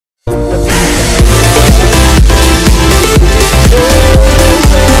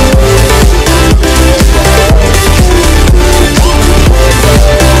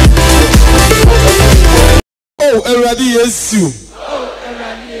oh Eradi Yesu.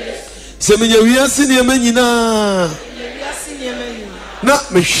 Se me wiase ne manyina na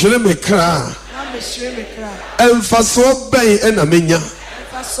me hwere me kra emfaso ben ena menya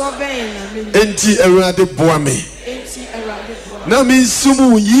enti Erade boa me na me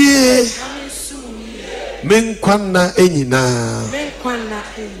nsumu ye me nkwanna enyina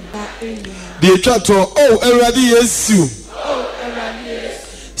de twato oh Erade Yesu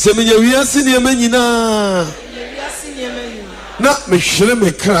se me wiase ne manyina na me hwere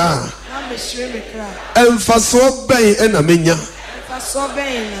me kra emfaso ben ena menya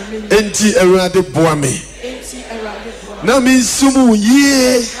enti Erade boa me na me nsumu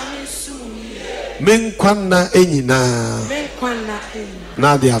ye me nkwanna enyina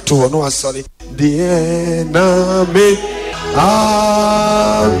na de ato no asori de na me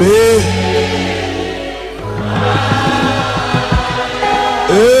amen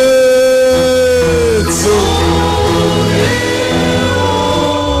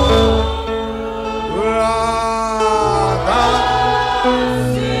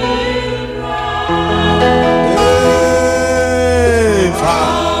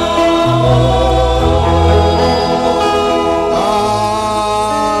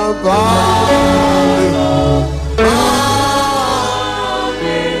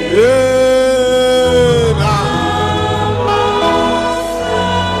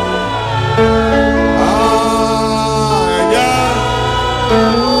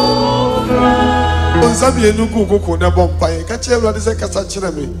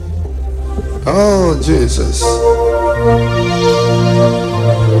Oh Jesus.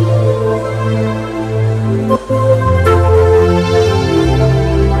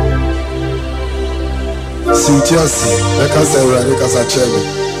 Sintiasi, lekasa urare kasa cheme.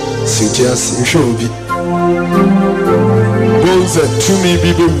 Sintiasi, ishobi. Bonze tumi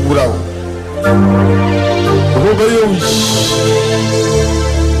bibe wurawo. Obayo.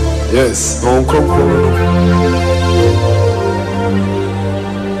 Yes, on comprend.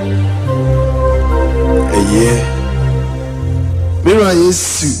 Mira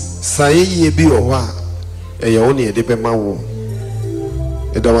Yesu, saye ye bi owa. Eye oni e de be ma wo.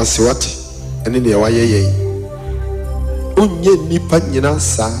 E da wase wate, ene ne wa ye. Onye nipa nyina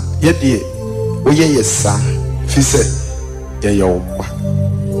sa, ye de o ye sa. Fi se ye ye omma.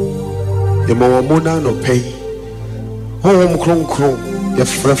 Ye ma wo na no pay. Hom kronkron. Ye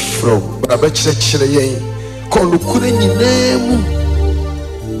frefro but abechire chire yen kon kure nyina mu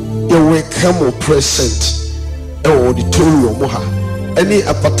ye welcome present e auditorium ha eni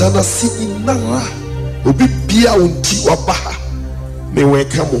apatana si nara obi bia unti waba ha me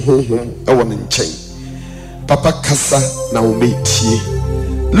welcome honhom e won nchen papa kasa na wo metie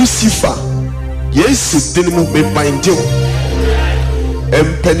Lucifer Yesu dinimu me bindem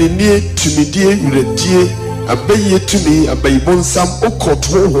empanini tumidie yuredie abaye tumi abayibonsam okot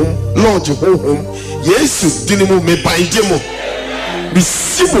honhom lord honhom Yesu dinimu me bandemo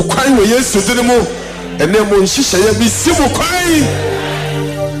bisimu kwan wo Yesu dinimu enemo nhihye ya bisimu kwan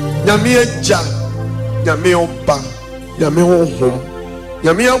nyame agya nyame oba nyame honhom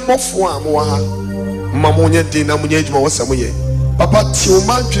nyame abofo amwa ha mamonye din na munye adwuma wasam ye papa ti o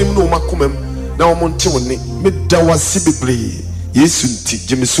ma dwenem no makomam na wo monte woni meda wase bebre Yesu nti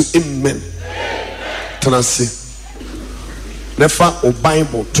gemisu amen. Tanasi nefa o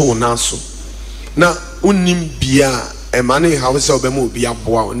Bible to naso na unim bia emane hawse obemu obi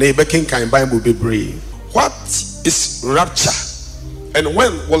aboa na ebe kenkan Bible bebre. What is rapture and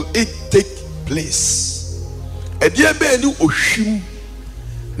when will it take place? Edie be ni ohwim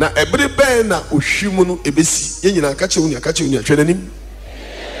na ebre be na ohwim no ebesi ye nyina kache uni atwenanim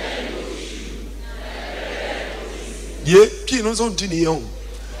ye pi no so ntini ye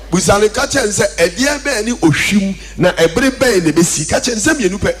busale kache nse edie be ni ohwim na ebre be na ebesi kache nse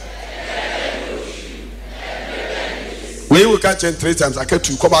mienu pe we will catch 3 times I catch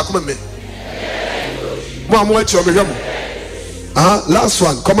 2 come back me mo achi obehwe mo last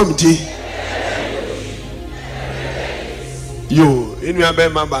one come on me yo inu abe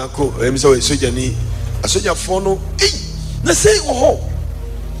mama ko em so soja ni asoja fo no na say ho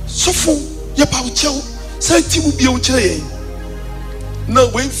sofo ye pa uchew say timu bia ukire yen na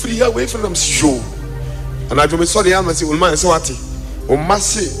we free here we from show and I do me sorry am say ulman say what o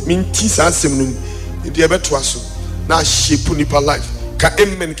masse minti sa asem no ndi ebeto aso na shape nipa life ka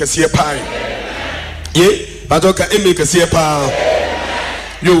amen kase pa ye bato ka amen kase pa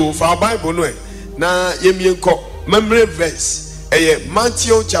yo for Bible no na yemie nko memory verse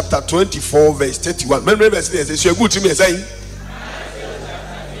Matthew chapter 24 verse 31 memory verse say you good to me say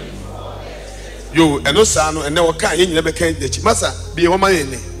yo eno sa no ene wo kan ye nyina be kan dechi masa bi wo man ye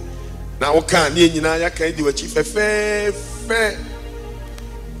na woka ne nyina ya kan di wachi fe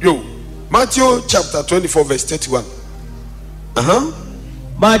yo Matthew chapter 24 verse 31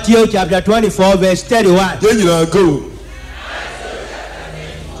 Matthew chapter 24 verse 31 ye nyina go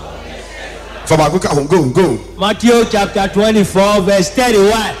for back go Matthew chapter 24 verse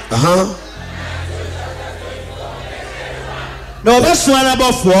 31 no beso na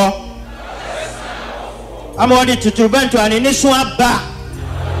bofo amodi tuturbento anene so aba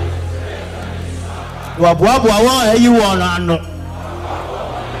wa boaboa won ayi won ano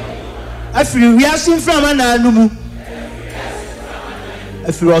afiri wiase mframa na anumu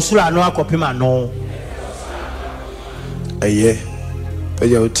afiri osura ano akopema no eye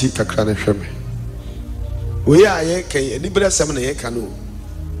oti kakra na hweme we aye kan ani bra sam na ye kan o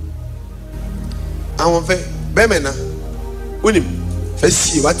awon fe be mena unim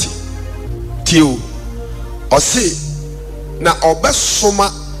fasi wati tio osi na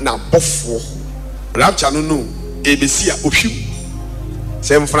obesoma na bofo rapture no ebesi a ohwim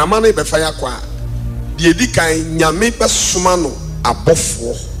se mframa no be fa yakwa de edi kan nyame besoma no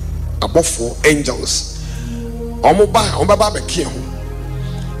abofo angels omoba be kie ho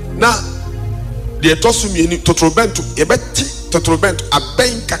na de tosumi ni totrobento ebeti totrobento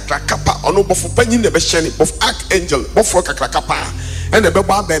aben kakrakapa ono bofo panyin na be hye ni of archangel bofo kakrakapa ene be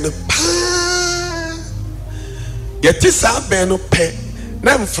gba ben pa yeti sa ben no pe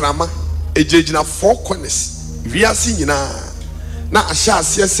na mframa ejejina four corners wiase nyina na ahya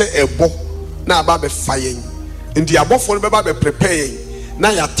ase se ebo na aba be fayen ndi abofo no be ba be prepare yen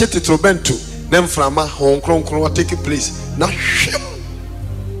na ya totrobento na mframa hon kronkron take place na hwem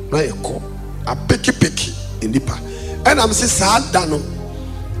na yeko a peki enipa and am say sada no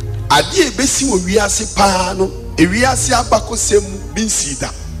ade ebesi wo wiase pa no ewiase abakosem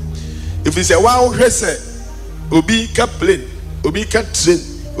binsida if you say wa wo hwese obi ka plane obi ka train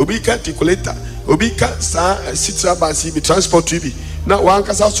obi ka articulator obi ka sa citra bus bi transport bi na wan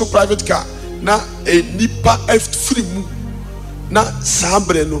kasa so private car na enipa free mu na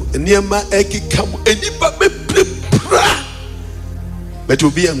sabre no eniema ekika mu enipa bebrepra but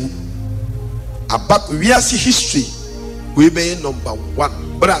obi anu about wiase history we be number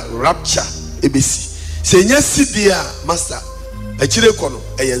 1 bra rapture ebesi se nya sidia master akire kono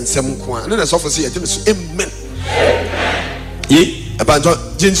eyensem ko a na so for say agye so amen ye abanjo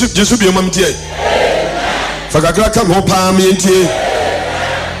jinsu bi omam tie fakakra kam ho pa me tie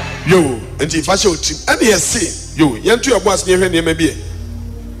yo enti fa she otim ene ye say yo yentu ebo as ne hwe ne ma bi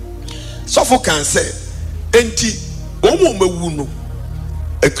so for can say enti omo mawu no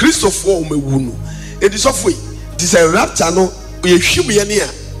a Christopher omewu no edi sofo di say rapture no ye hwim ye ne a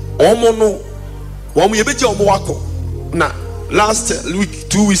omo no omo ye beje omo wako na last week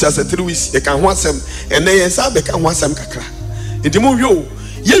 2 weeks as 3 weeks ye kan ho asem ene ye sa be kan ho asem kakra edi mo hwe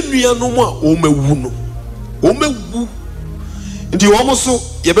ye nua no mo a omewu no omewu ndi omo so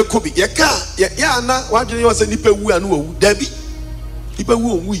ye be kobi ye ka ya na wadwene yo se nipa wu anu wu dabi nipa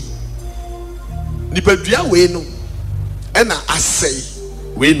wu owu yi nipa dua we no ena asei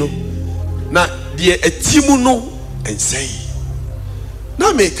we no na de atimu no ensei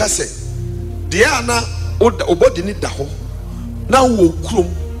na me ka se de ana obodi ni da ho na wo krom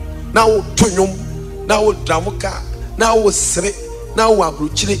na wo tonwom na wo dramuka na wo sere na wo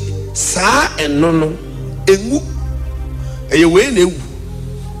abrochire saa eno no engu eye we na ewu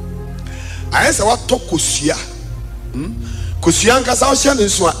ayesa wa tokosua kosua nkasa wo hye ne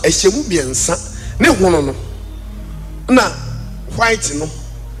so a ehyemu biensa ne hono no na white no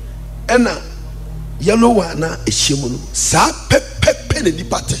ena yellow one na ehyemu no saa pepepe ne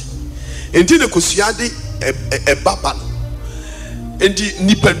nipate enti ne kosua de baba no enti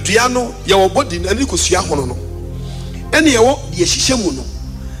nipadua no ye wo body na ne kosua hono no ene ye wo ye hyehyemu no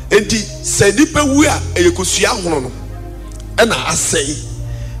enti se nipa wu a ye kosua hono no ena asei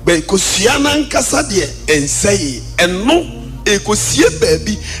be kosua na nkasa de ensei eno ekosie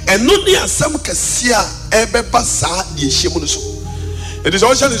baabi eno ne asem kase a ebeba saa de ehyemu no so. It is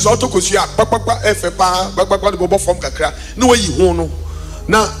also this auto kosua papapa efepa papapa de bobo form kakra na wayi ho no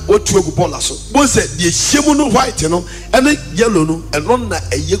na otu egu bola so bo se de ehyemu no white no ene yellow no eno na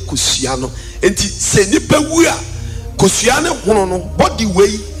eye kosua no enti se nipa wu a kosua ne hono no body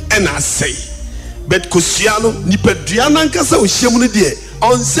way ena asei but kosua no nipa dua na nkasa ohyemu no de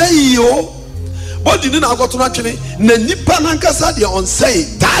onsei yo body ni na agoto na twene na nipa na nkasa de onsei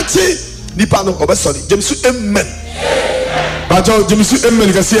tachi nipa no obesori jemsu amen bajo jemsu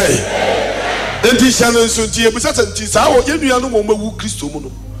amen kasi ai enti shano nso nti ebusata nti saa wo yenua no mo mawu Kristo mu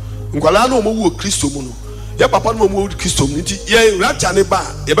no nkwala no mo mawu Kristo mu no ya papa no mo mawu Kristo mu nti ye rapture ne ba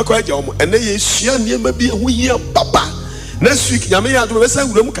ye be ko agya wo ene ye sua niema bi ho hia baba next week nyame ya do be san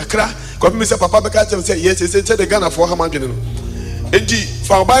wura mu kakra Come Mr. Papa Beka say yes, he said the Ghana for Hamadino. And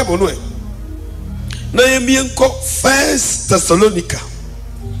for Bible no. Na yemienko 1 Thessalonica.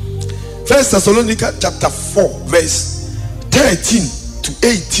 1 Thessalonica chapter 4 verse 13 to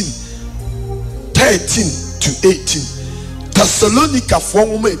 18. 13 to 18. Thessalonica for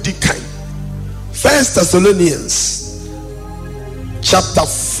woman di kind. 1 Thessalonians chapter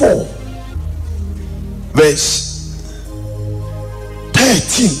 4 verse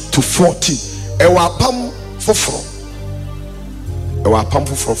 13 to 14. Ewa pam foforo. Ewa pam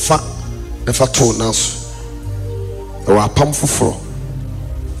foforo fa nefa to naso. Ewa pam foforo.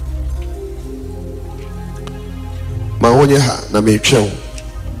 Ma wonye ha na me twen.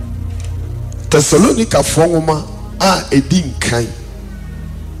 Thessalonica for woman a edi nkan.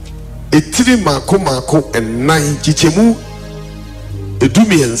 Etiri mako enan chichemu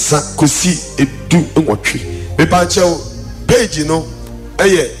edumiensa kosi edu nwotwe. Me pa chew page no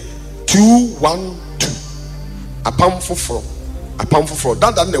eye 212 apam foforo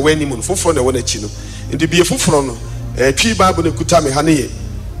danda na we nimu foforo na we na chi no ndi bie foforo no twi bible ne kuta me ha ne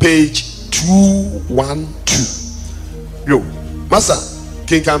page 212 yo masa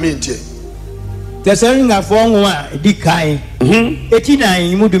kenka me ntie Thessalonica for nwa di kai eti na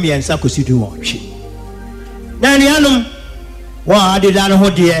imudum yensa kosidu nwotwe na ni anum wa adeda no ho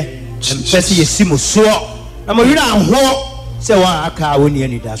de pese yesimo so na mo yira ho se wa aka woni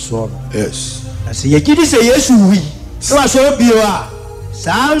ani da so yes na se yegidi se Yesu wi so wa so bio a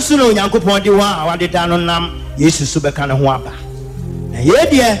sanso no Nyankopon de wa adeda no nam Yesu so beka ne ho aba na ye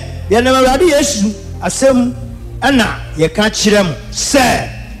de na Awurade Yesu asem ana ye ka kirem se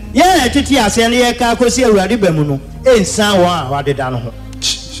ye titi ase ne ye ka kosi Awurade bamu no ensan wa adeda no ho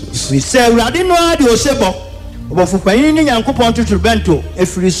we say Awurade no ade o sebo obofu panyin ni Nyankopon tuturbento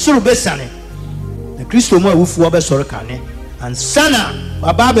efiri suru besane na Kristo mu awufu obesore kane ansana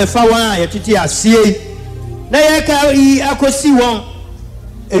baba be fa wan ayetiti asie na ye ka yi akosi won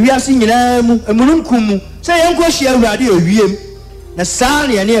ewiase nyina mu emununkum mu se ye nkohia Awurade ewiem na saa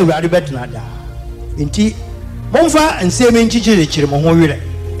ne ne Awurade betena da enti momfa nseme nchichire mo ho wire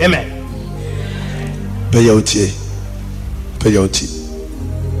amen peyauti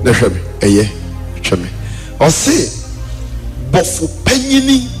na hweme eye hweme ose bofu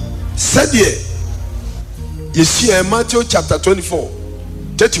panyini sadie yesi Matthew chapter 24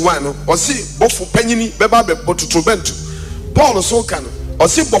 31 no ose bofu panyini beba be botutrobentu Paul so kan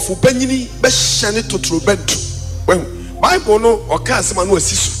ose bofu panyini be hyane totrobentu when Bible no oka asema no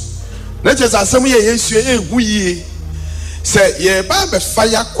asisu na je asem ye Yesu ehu yie se ye ba be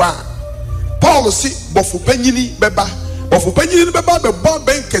fire kwa Paul si bofu panyini beba beba be bo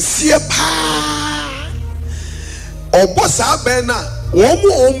ben kese pa obo sa ben na wo mu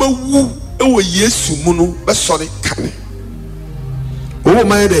o mawu ewo Yesu mu no be sori kane wo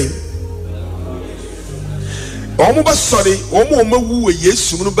ma dey o mu be sori wo mu o mawu we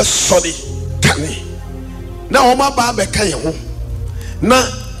Yesu mu no be sori kane na o ma ba be kan ye ho na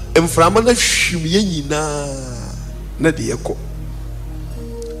emframa na hwim ye nyina na de yeko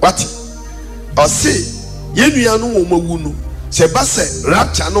what o say ye nua no wo mawu no se ba se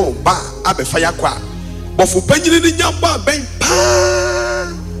rapture no ba abefa yakwa bofu panyini ni nyamba ben pa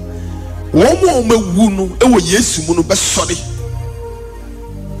wo mo mawu no ewo Yesu mu no be sori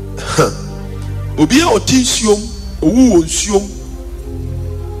obi a otinsuom owu wonsuom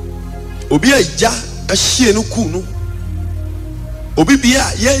obi a ija ahie no ku no obi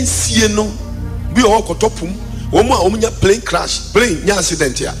bia yansie no bi o kotopum wo mo a omnya plane crash plane nya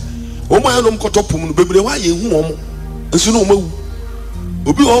accident ya wo mo anom kotopum no bebre wa ye hu wo mo nso no mawu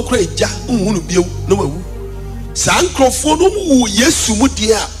obi o kra ija hu no bio no mawu san krofo no mu Yesu mu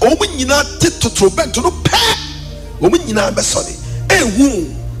dia o mu nyina tetotrobent no pe o mu nyina be sori ehu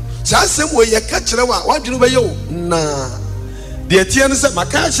sa asem wo ye ka kire wa wadwene be yo na de tie no se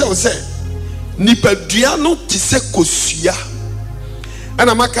maka kire se nipadua no ti se kosua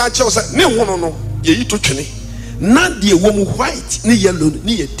ana maka kire se ne hu no ye yi to twene na de wo mu white ne yellow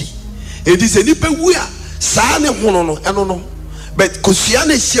ne yedi edi se nipa wu a sa ne hu no eno no but kosua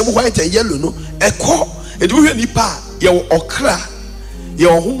na hie mu white and yellow no ekọ edi wo hwe nipa ye okra ye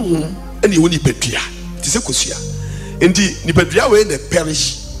ohunhun ene ye nipadua ti se kosua enti nipadua we na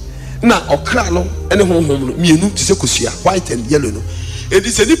perish na okra no ene honhom no mienu ti se kosua white and yellow no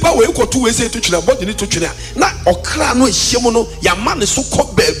edi se nipa we koto we se to twena body ni to twena na okra no hie mu no ya ma ne so kọ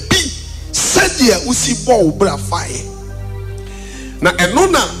baabi sadia usi bo bra fae na eno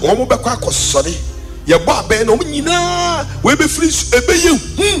na wo mo bekọ akosore ye bo aben na mo nyina we be free ebeye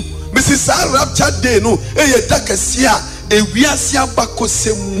Mrs. Rapture day no eye dakasia ewiase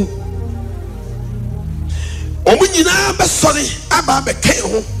abakosemu omo nyina be sori aba be kan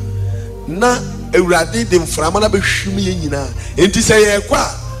ho na Ewurade de mframa na behwim ye nyina enti se ye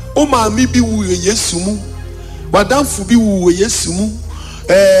kwa o maami bi wu Yesu mu wadamfo bi wu Yesu mu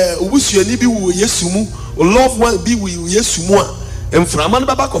obusuani bi wu Yesu mu loved one bi wu Yesu mu a mframa na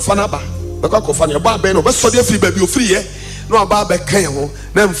baba kofa na ba baka kofa na ba be no be so de free ba bi ofri ye no aba be kan ho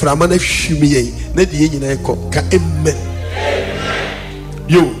na mframa na hwim ye na de ye nyina ko ka amen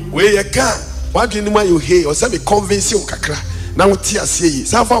yo we ye ka wadwini ma yo he o se me convince o kakra na wo ti ase yi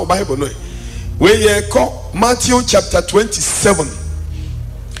sa fa Bible no we ye ko Matthew chapter 27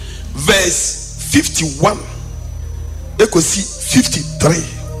 verse 51 ekosi 53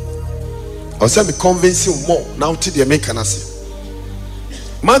 o se me convince you more now to the make an say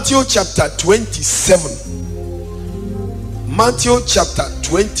Matthew chapter 27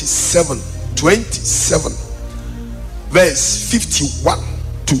 verse 51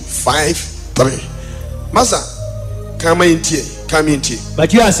 to 53 Masa come into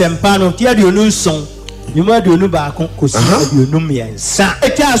but you are sempano tia de onu son you ma de onu ba ko kosi de onu miensa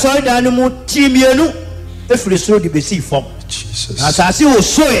etia so da no mu timienu efiri so de besi form Jesus asase wo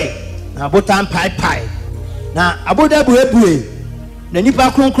soe na botan pai na aboda buebue na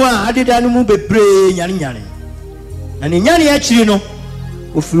nipa kronkron a adeda no mu bebre nyane na ne nyane ya kiri no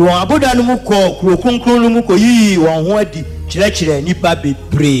ofiri won aboda no mu ko kuro kronkron no mu ko yi won ho adi kire nipa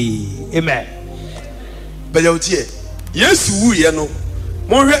bebre amen bayautie Yesu wu ye no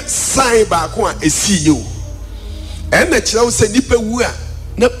monhwe sign ba ko a esi ye o na kire wo se nipa wu a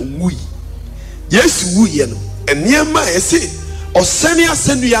na wu Yesu wu ye no eniema ese osani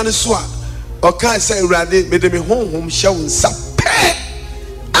asenua ne so a oka se Ewurade mede me honhom hye wo nsa pe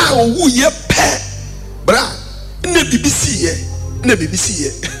a wu ye pe bra na bibisi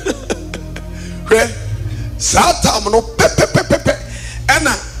ye hwe satan no pe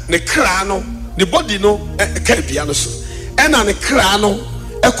ena ne kra no ne body no ka dua no so ena ne kra no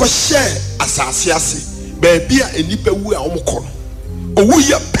ekɔhye asase ase baabi a enipa wu a omkɔ no owu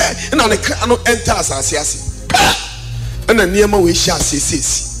ye pe ena ne kra no enter asase ase pe ena niema we hye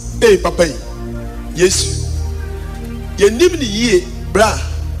asese papa Yesu ye nim ni yie bra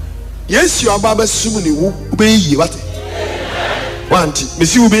Yesu ababa sum ni wo be yie wate wanti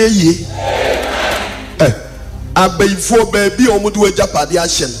mesi wo be yie abayifo baabi omudu wajapade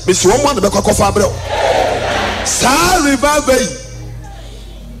ahye mesi wo mo na be kwakofa abre sa revival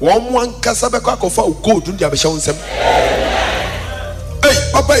wo mo ankasa be kwakofa o gold ndi abehye wonsem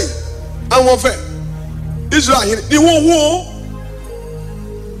papa anwo fe Israel ni wo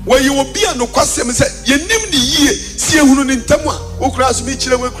we you will be no kwasem say ye nim ni yie si ehunu ni ntam a okura so bi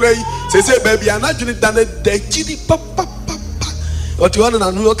kire we kura yi say baby anadwene da na da kiri papa oti wana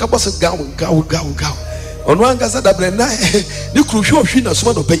na no ka boss gawo ono angasa da bre na ni kru hwe na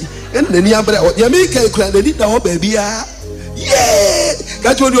so no pai en na ni abre ya me kai kura na ni da ho baby a yeah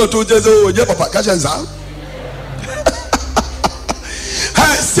ka jodi oto jezo oje papa ka chenza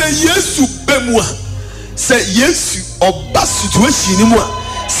ha say Yesu bemua say Yesu oba situation ni mu a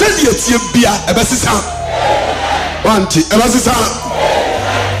send ye tie bia ebesisa wanti ebesisa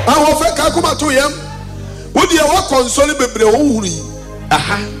awo fe ka kuma to yam wo dia wa console bebre wo huri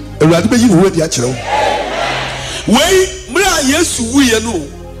aha Ewurade be yi wo dia kire wo wei mra Yesu wu ye no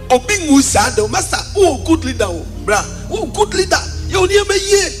obi ngu sada master good leader bra good leader ye oni e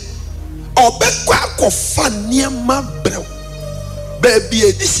ye obekwa akofa niema brew baby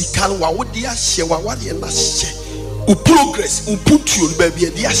e disika wa wo dia hye wa wale na hye o progress o put you baby e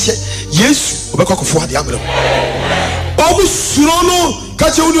dia hye Yesu obekwa akofo ade amre obu suro no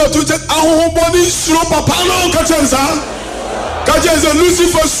ka che woni otunje ahohobo ni suro papa no ka che nza ka che nza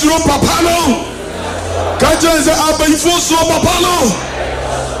Lucifer suro papa no ka che nza abayifo suro papa no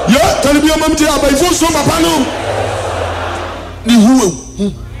ya talibia mamti abayifo suro papa no ni huwe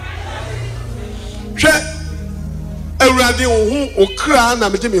hwe Ewurade wo okra na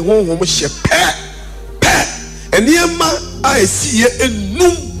mede me honhom hye pe eniema a esiye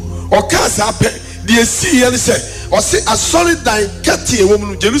enum okasa pe de esiye ne se ose asori dan kati ewom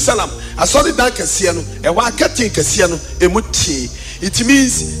no Jerusalem asori dan kase no ewa kati kase no emutie it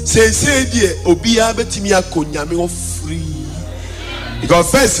means say die obia betimi akonyame o free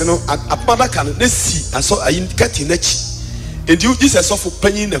because first no apada kan na si aso ayin kati na chi and Jesus of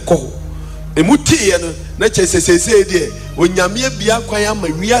panyin na ko emutie no na chesesese die onyame bia kwan ama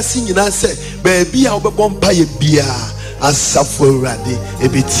wiase nyina se ba bia obebọ mpa ye bia asafo Ewurade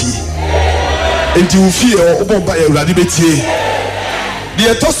ebetie enti ufie obọ mpa ye Ewurade betie de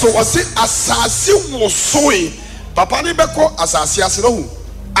etoso wose asase wosoe papa ne beko asase ase no hu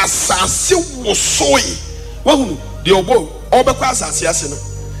asase wosoe wahu de obo obeko asase ase no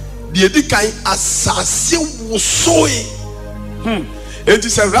de edikan asase wosoe It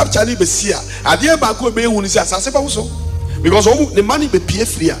is a rapture ni besia. Adia ba ko be hu ni say asase ba so. Because the money be pie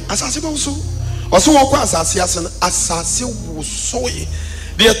free asase ba so. Oso wo kwa asase ase asase wo so ye.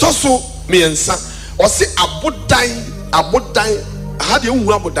 De etoso miensa. Osi abodan ha de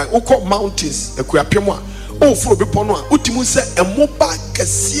hu abodan. Ukọ mountains ekuapem a. O furo be pono a. Utimu se emoba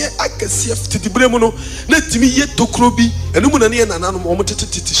akese titibre mu no na timi ye tokro bi. Enu mu na ne nananom omo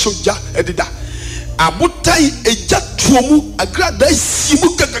tete soja edida. Abotai eja tuomu agrada simu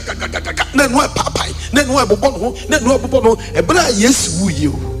kakakakaka na no papai na no abobo no na no abobo no ebra yesu wuye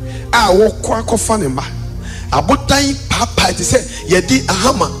o a wo kwa kofa ne ma abotai papai te se ye di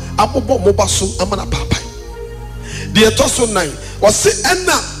ahama abobo moba so amana papai de etoso 9 o se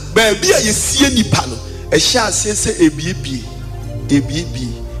ena ba bia yesie nipa no ehia asese ebiebie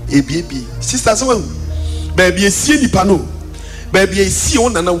sister so ba bia yesie nipa no ba bia yesie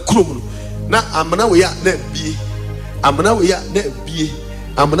wona na ukrom no na amana we ya na bie amana we ya na bie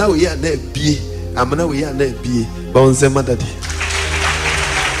amana we ya na bie amana we ya na bie ba onse madadi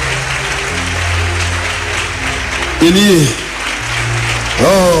Eli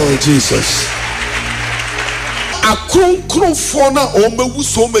oh Jesus akronkron fo na o mawu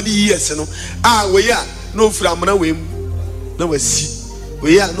so many years no we ya no ofura amana we na wasi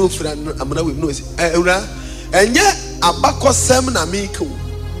we ya no ofura amana we no wasi ewura enye abakosem na meke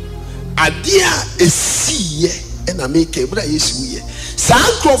adia esiye na meke bra yesu ye sa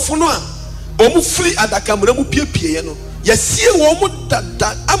nkrofo no a omu free adaka mra mu piepie no yesie wo mu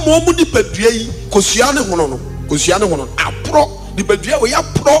dada ama omu nipadua yi kosua ne hono apro nipadua wo ya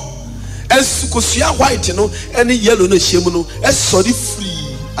pro es kosua white no ene yellow no hyem no esori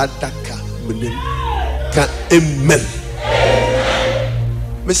free adaka mnem ka amen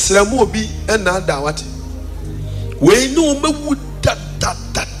mesramu obi na ada wate we no mawu dada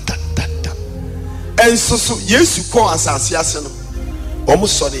enso so yesu ko asase ase no omo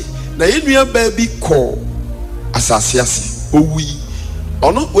sori na yenua ba bi ko asase ase owi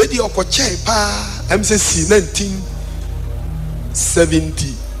ono we di okoche pa MCC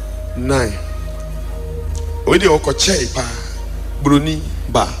 1979 we di okoche pa broni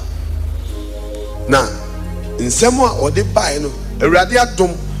ba na nsemo a ode bae no awurade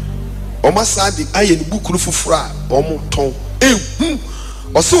adom omo sadi aye ni bukuru fufura omo ton ehu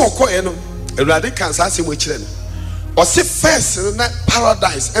ose okoye no awurade kan sa se mo kire no ose first na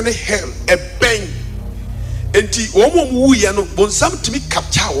paradise and hell e ben enti omo mu ye no bonsam timi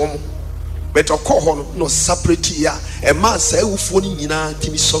capture omo but okoho no separate ya e ma sa ewufo ni nyina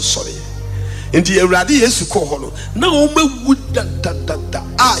timi sosore enti awurade yesu koho no na omo da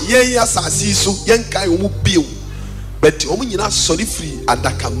ye ya sasi so yen kai omo biu but omo nyina sori free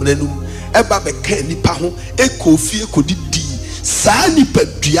adaka mranum e ba be kan nipa ho e kofie kodidi sa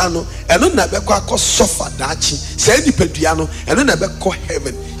nipadua no eno na bekọ akọsọfa daachi sa nipadua no eno na bekọ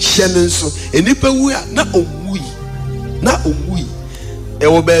heaven hyene nso enipa wu a na omui e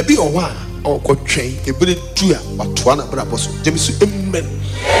wo ba bi oho a okotwen ebere tu a watoa na bra boso jemisu amen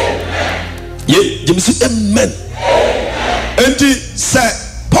ye jemisu amen enti se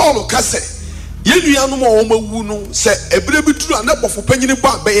Paul ka se yenua no mo mawu no se ebere bi tu a na bofo panyini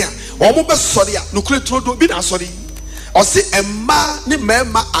ba ben a omo be sori a no kretro do bi na sori Osi emma ni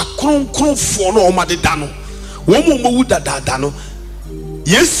mema akronkron fo no omade da no wo mo wu dada no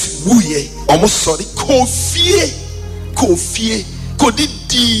yes wuye omo sori kofie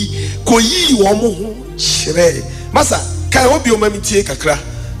kodidi koyi wo mo ho hire masa kai obi o mamitie kakra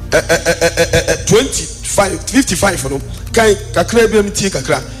 55 no kai kakra bi mamitie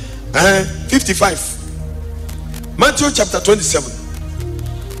kakra 55 Matthew chapter 27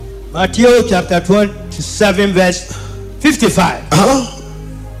 Matthew chapter 27 verse 55.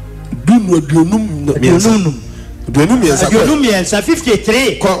 Dunum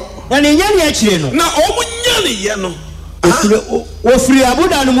 53. Na nyanya akire no. Na omunyane ye no. Ofiri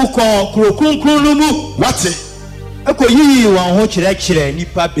aboda no mu ko krokunkun no mu. Wate. Ekoyi won ho kire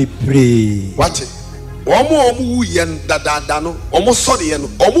nipa bebre. Wate. Omo wu ye dada no. Omo sori ye no.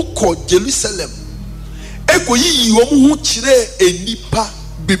 Omo ko Jerusalem. Ekoyi omo ho kire enipa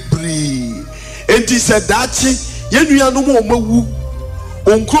bebre. Enti se dachi yenua no mo omawu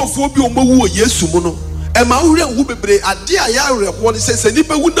onkrofo bi omawu o Yesu mu no e ma wure hu bebre ade a ya wure ho ne se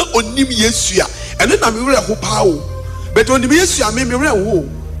nipa wu na onim Yesu a ene na me wure ho pa o but onim Yesu a me wure ho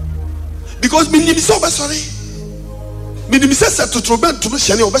because me nim so be sorry me nim se totrobent no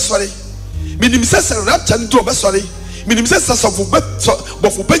hye ne obesori me nim se rapture no obesori me nim se sofo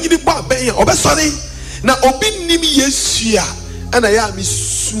bofo panyini ba ben obesori na obi nim Yesu a ena ya mi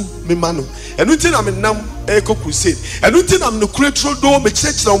su me mano enu nti na me nam eko crusade enu nti na me no kretro do me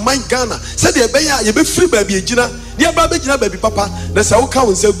church na o man Ghana said e be ya ye be free ba bi agina Dear baby, baby papa, that's how come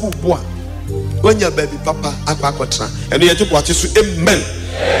and say good boy. When your baby papa, aquacotra, and you have to say amen.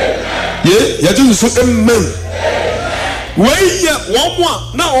 Yeah, you do so amen. Wait, yeah, one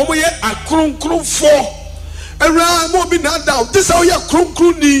more. Now, we are a croon four. Around more be not down. This is how you are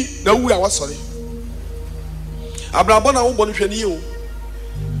croon knee. No, we are sorry. Abrabona won't believe you.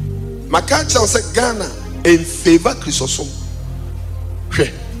 Makacha said Ghana in favor Chrysostom.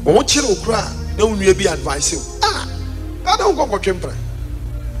 What you cry, no one will be advising. I don't go for temper.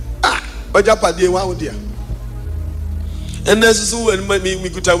 But Japa dear, wow, dear. And there's so and we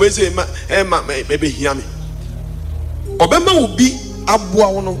could always say, maybe hear me. Obama will be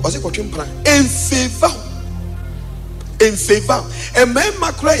Abuano, was it for temper? In favor. In favor. And men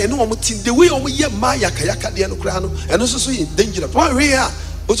cry and no one the way over here, Maya Kayaka, the Anocrano, and also in danger. Why we are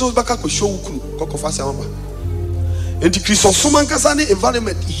also back up with show Kokofasa. And the Chrysostom Casani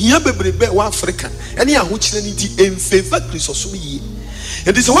environment here be one African, and here which in favor Chrysostom.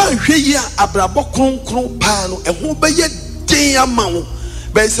 And this one here, Abrabo Kron Pano, and who by yet day amount.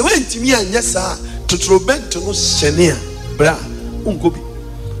 But it's a way to me and yes, sir, to Trobent to no Shania, Bra, Ungobi,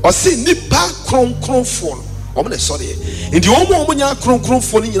 or say Nipa Kron phone. I'm sorry. In the old woman, you Kron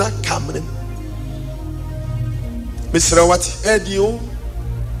phone in that cabinet. Mr. What, Edio?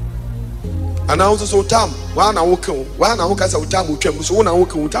 And I was so time. One I walk as a time with him, so one I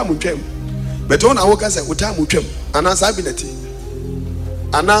walk with time with him. But one I walk as a time with him, and as I ability.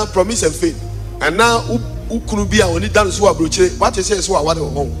 And now promise and faith. And now who could be only done so approach what you say is what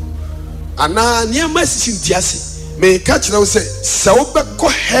home. And now near my sister Tiasi may catch now say, so go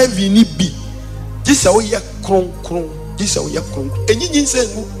heavy ni be. This how ya kron, this how ya kron. And you say,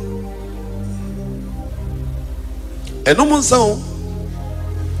 and no one sound.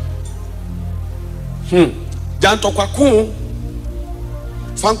 Janto kwako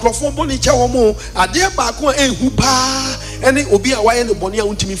fankrofo boni chawo mo ade ba ko ehupa ene obi a waye ne boni a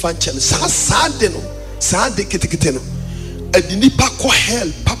untimi fa nche sa de ketekete no adini pa ko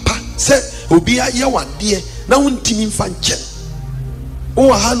hell papa se obi a ye wade na untimi fa nche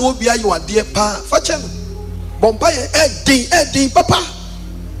o ha no obi a ye wade pa fa che no bompa ye edin papa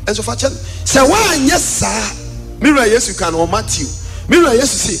enso fa che se wa anya sa mira Yesu kan o Matthew mira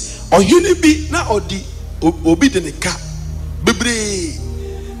Yesu say ohini bi na odi obi de ne ka bebre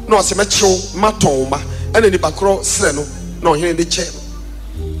na o se mechew maton ma ene ni bakro sre no na ohini de che no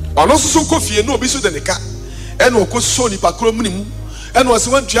ono so kofie na obi so de ne ka ene okoso ni bakro mnimu ene o se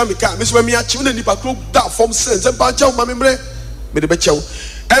wantua me ka me so me achew na ni bakro da form sense ba chew ma memre me de be chew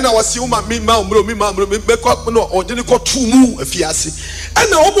ene o se uma mi ma omro me be ko no o de ne ko tumu afiase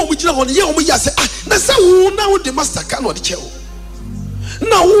ene obo mu gina ho ne ye o mu ya se na se wo na wo de master ka no de chew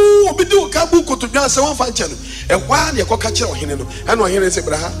na wo obidi o ka bu kotodwan se wan fa nche no e kwa na e koka kire ohene no e na ohene se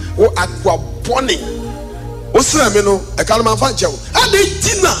braha wo akwa boni wo sra me no e ka no man fa nche wo ade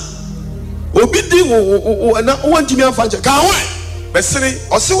tina obidi wo na wo ntimi an fa nche ka ho be sere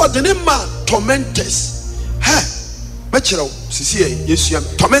o se wo de ne ma tormentors ha be kire wo sisi e Yesu am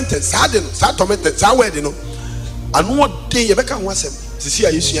tormentors sa de no sa tormentors sa we de no anu de ye be ka ho asem sisi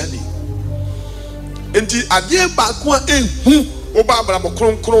a Yesu ani enti ade ba ko ehu oba abramo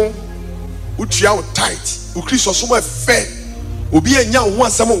kronkron utua wo tight u Kristo so mo efe obi anya ho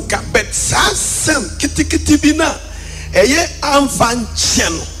asem nka bet sasem kitikiti bi na eye amfa nche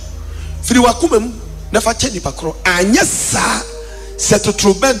no firi wakomam na fa che nipa kro anya sa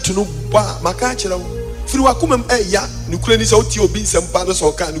setotrobent no ba maka kire wo firi wakomam eya nukure ni se oti obi nsem pa do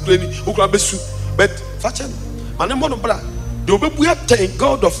so ka nukure ni ukura besu bet fa che no mane mo no bra de obebu ya thank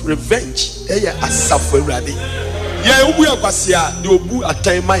God of revenge eya asafo awurade ya obu akwasia de obu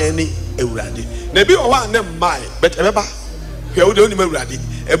atan maye ni ewurade na bi o wa na mai but ebeba hwe wo de oni ma ewurade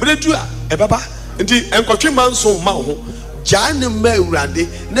ebredu a ebeba nti enkotwe manso ma ho ja ne ma ewurade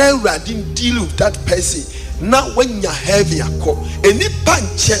na ewurade deal with that person na wanya heavy akọ eni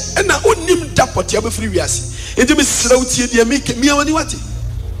panche na onim dapot ya be free wiase nti me sraw tie de mi awani wate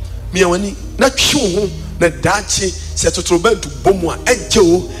mi awani na twe ho na dachi se totrobentu bomu a enje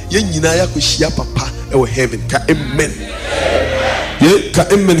o ye nyina ya kohia papa e wo heaven ka amen ye ka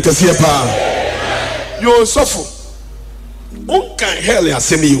amen ka sia pa yo sofo unka hell ya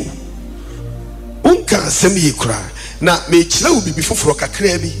semi unka semi kra na me kire wo bibi foforo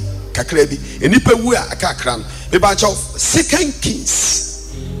kakra bi enipa wu a akakra no me ba chaw second kings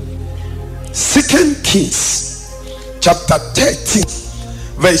chapter 13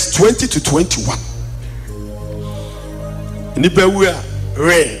 verse 20 to 21 enipa wu a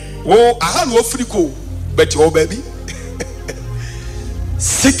re wo aha no friko but wo baby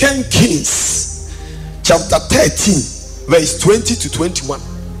second kings chapter 13 verse 20 to 21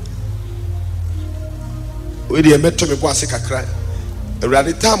 we dey meto me bo ase kakra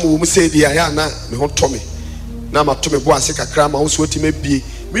awurade time wo mu say dey ya na me ho to me na ma to me bo ase kakra ma wo so ti me bie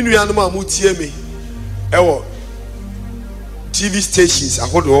me nuanom a mu tie me ewo TV stations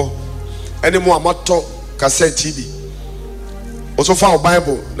ahodo ene mo amato cassette TV also fa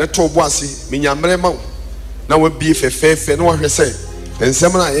Bible let to bo ase me nyamre ma na wa bie fefefe na wa hwe say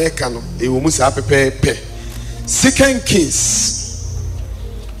ensem na ye ka no e wo mu sa pepepe. 2 Kings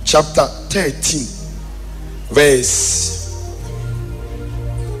chapter 13 verse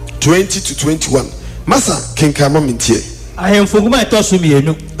 20 to 21. Masa kenka mamintie ahemfoguma etoso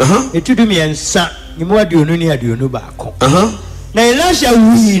mienu etudu miensa nimu aduonu ni aduonu baako na Elisha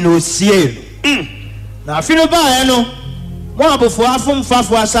wi no sie no na afino ba ya no mo abofo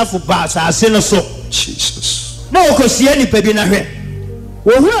afomfafo asafo ba asase no so Jesus na okosie ni pa bi na hwe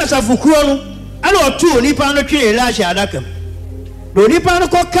wo hu asafo kuo no ana otu onipa no twe Elisha adakam no onipa no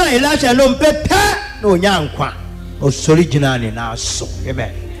ko kan Elisha no mpepe na onyankwa osori gina ni na so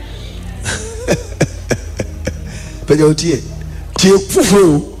amen. Pejotie tie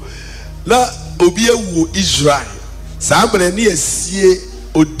fufuro la obi ewu Israel sabre ni esie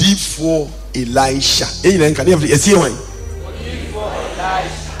odifo Elisha eyina nka ne esie wan odifo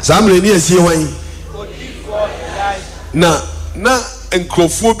Elisha sabre ni esie wan odifo Elisha na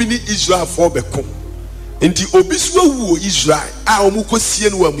enkrofo bi ni Israel fo beko enti obi so ewu Israel a omukosie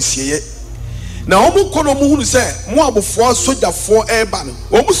no amusieye na omukono mu hunu se mo abofo sojafo eba no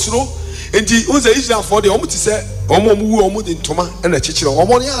omusuro enti unze Israel for the omuti se omomu omu de ntoma na chichire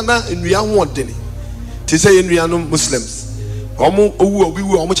omo ne ana nnua ho odene ti se nnua no Muslims omu owu obi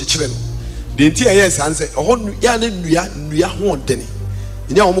wu omu chichire no de enti eye sanse oho ya na nnua ho odene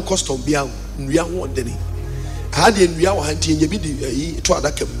nya omu custom bia nnua ho odene ha de nnua wa hanti nya bi de to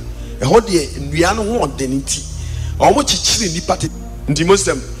adaka mu eho de nnua no ho odene nti omu chichire nipa nti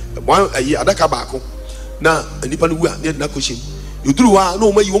Muslim wan ayi adaka baako na nipa no wu a ne na koshim yoduru wa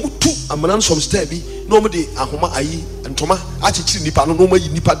no ma yi omu tu amana no some star bi no mo de ahoma ayi ntoma achichiri nipa no ma yi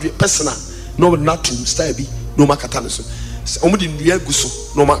nipa de personal no na tu star bi no ma kata no so omu de ndua guso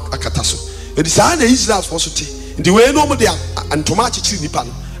no ma akata so e di sa na Israel for so te ndi we no mo de ntoma achichiri nipa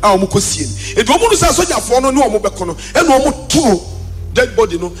no a omu kosie ni e di omu no sa soja for no omu beko no e no omu tu dead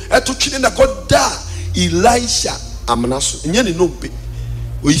body no e to twine na koda Elisha amana so nya ne no mpe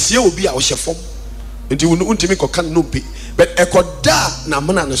oyisie obi a o hyefom nti untimi koka no mpe but ekoda na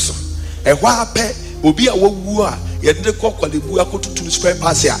mena no so ehwa ape obi a wawu a yede kokwalebu akotutu spare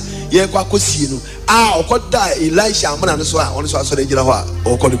pass a ye kwa kosie no a okoda Elisha amena no so a ono so aso de gira ho a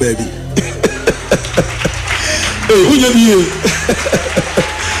okole baabi unya biye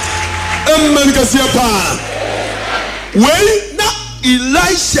amman kasia pa we na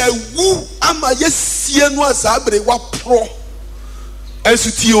Elisha wu ama yesie no asabre wa pro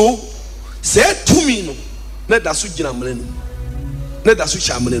esutio se tumi no na da so gina mene no na da so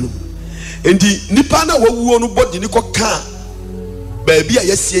sha mene no enti nipa na wawuo no body ni koka baabi a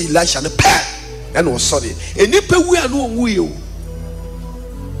yesie Elisha ne pe e na osore enipa wu a no onwu ye o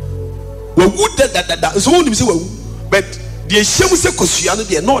wawu da so woni se wawu but de hyem se kosua no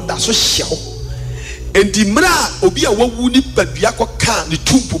de na da so hye ho enti mra obi a wawu ni badua koka ne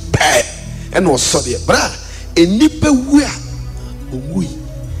tumpu pe e na osore bra enipa wu a onwu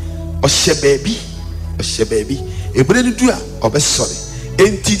ohye baabi ebre ni dua obesore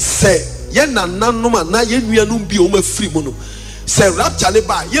enti se ye nananom na ye nuanum bi o ma firi mu no se rapture le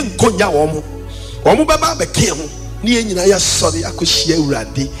ba ye nkonya wo baba be ke ho ni ye nyina ya sore akohia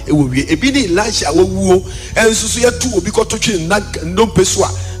urade ewo wie ebi ni Elisha wawuo ensusu ye tu obi kototwe na ndompe so a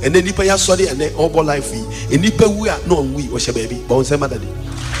ene nipa ya sore ene obo life yi enipa wu a no onwi ohye baabi ba on se madade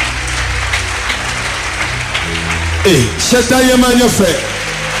sheta ye manya fe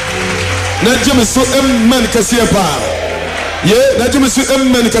na jimi so emman kasiye pa ye na jimi so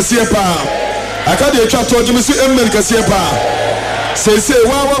emman kasiye pa akade etwa to jimi so emman kasiye pa sese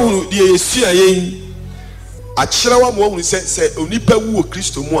wa hu de yesua yen akira wa mo hu se onipa wu o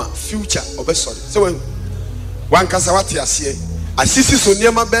Kristo mu a future obesore se wan kasa wate ase asisi so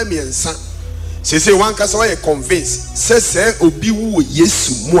niema ba miensa sese wan kasa wa ye convince se obi wu o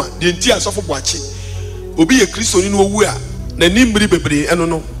Yesu mu a de nti asofo boache obi ye Kristo ni no wu a na nimbiri bebre eno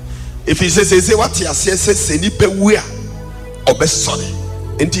no if he says what he says nipa wu a obesore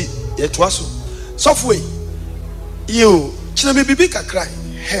enti ye to aso software you chine me bibi kakra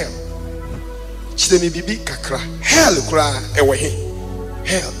hell chine me bibi kakra hell kura ewe he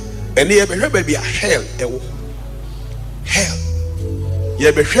hell eni ye behwe baby a hell ewo hell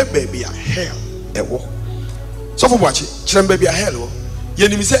ye behwe baby a hell ewo software boachi chine baby a hell wo ye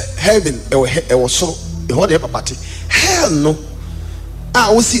nim say heaven ewo soro e ho de papati hell no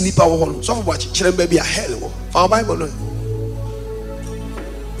Ah, we see nipa wo no. So for watch children baby a hell wo. For Bible no.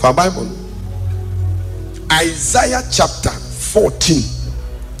 For Bible no. Isaiah chapter 14.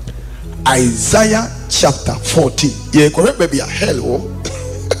 Isaiah chapter 14. Yeah, correct baby a hell wo.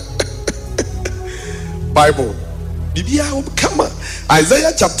 Bible. Bibia come on.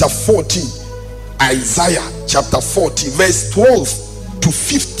 Isaiah chapter 14. Isaiah chapter 14 verse 12 to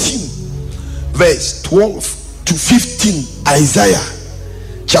 15. Verse 12 to 15. Isaiah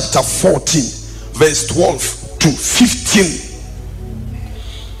chapter 14 verse 12 to 15.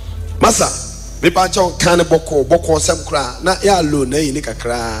 Masa me pa chaw kan boko sem kra na ya lo na yi ni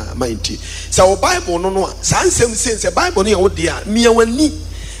kakra mainti. So Bible no no san sem sense Bible no ya wo dia me wani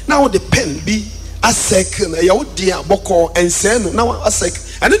na wo de pen bi asek na ya wo dia boko ense no na asek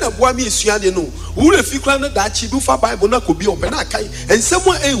ane na boa me esua de no wo le fi kra na da chi bi fa Bible na ko bi o pe na kai ensem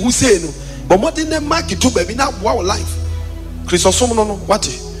a ehu sei no but more than mark to baby na boa wo life Christosom no what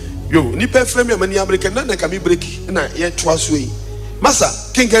yo ni pe frame mani American na ka mi break na ye twa so yi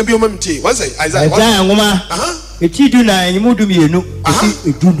masa king can be o mamti what say Isaiah ngoma eti du na enyimudu mienu eti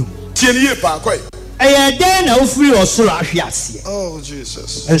edunu tie ni ye pa kwai eye den na ofuri osoro ahwe ase oh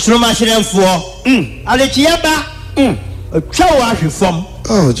Jesus ensoro ma hyerenfo alechiya ba twa wo ahwe fom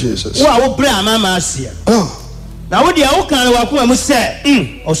oh Jesus wo bre amama ase na wo dia wo kan wa ko mu se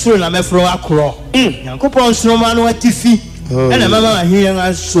osoro na mefro akoro yankopon nsoro ma no atifi ena mama ahiyan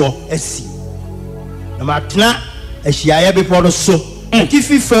aso asi na matna ahia ya be podo so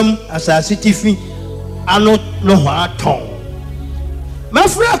atifi fam asase tifi ano no ho aton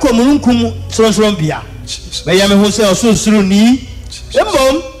mafro akomununkum sorosoro bia me ya me ho se osoro ni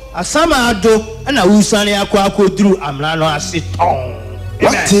embom asama ado ena wusane akoduru amra no ase ton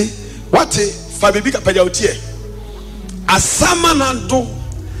what fa bibi ka paja otie asama na do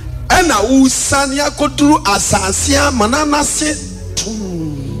ena wusane akoduru asase amanana se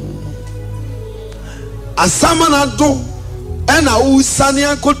asama na do ena wusane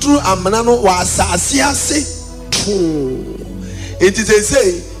akoduru amana no wa asase ase it is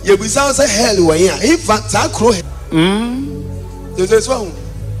say you be sound say hell when ya if that crow this one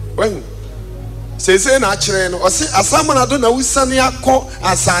when say na kire no o say asama na do na wusane akọ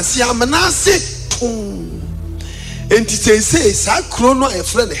asase amana ase and it say sa crow no a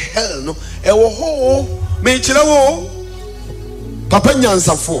friend hell no e wo ho me kire wo papa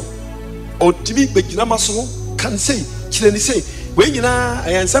nyansafo o tibi begina maso kan say kire ni say we nyina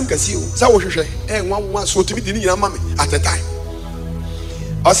ayansam kasi o sa wo hwehwe nwa so tibi di ni nyina mame at a time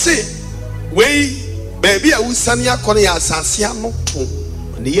o say we baby a wusane akọ ya asase ano to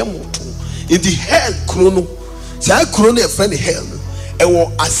ne ye moto in the hell krono sa krono e friend hell no e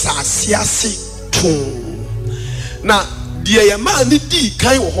wo asase ase to na die ye ma ni di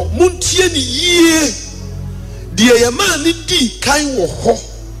kan wo ho muntie ni yie die ye ma ni di kan wo ho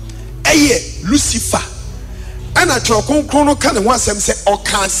eye Lucifer ana trokonkron no kan ho asem se o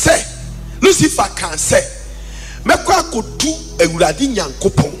kan se Lucifer kan se mekọ akodu awurade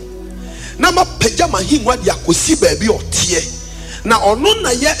nyankopon na mapagya mahingwa de akosi baabi otie na ono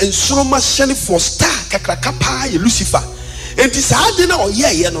na ye ensoroma hyene for star kakraka pa ye Lucifer enti saa de na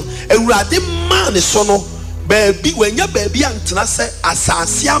oyeye no awurade man so no baabi wanya baabi antena se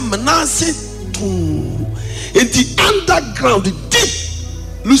asase amnase tu enti underground deep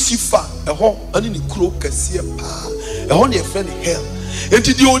Lucifer eho ani ni kuro kase pa eho ne friend hell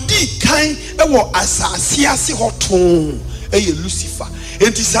enti di odi kan ewo asase ase hoto eye Lucifer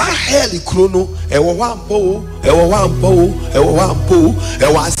enti sa hell kuro no ewo wampo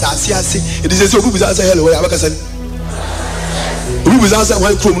ewo asase ase enti se obi buza say hell we abakasa obi buza say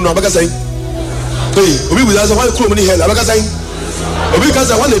wan kuro no abakasa hey obi buza say wan kuro ni hell abakasa obi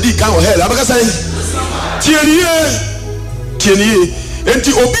kaza wan edi kan o hell abakasa tieniye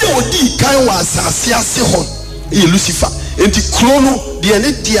enti obi odi kan wa asase ase ho eye Lucifer enti kuro no de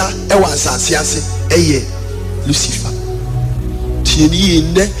ne dia ewa asase ase eye Lucifer tieniye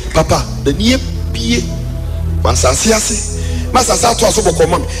ne papa da nie bie asase ase masasa to aso boko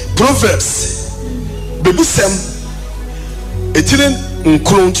mam Proverbs bebusem etiren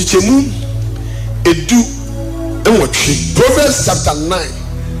nkron chichemu edu enwotwe Proverbs chapter 9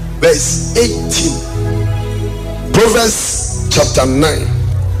 verse 18 Proverbs chapter 9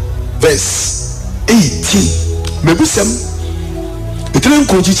 verse 18 mebusem etiren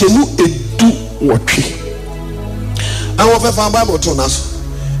nkron chichemu edu wotwe awo fa Bible to naso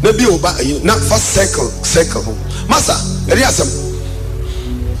na bi oba na fa circle masa eri asem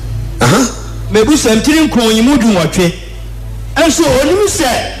mebusem etiren nkron yimudu wotwe enso onim se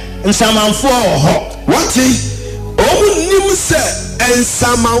nsamanfo ho wati onim se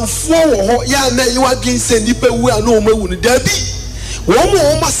ensamanfo ho ya na yiwadwen se nipa wu a no mawu ne dabi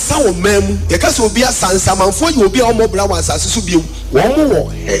Woman asa wo memu. Ye ka se obi asansa manfo ye obi a omobra wan asase so bi woman wo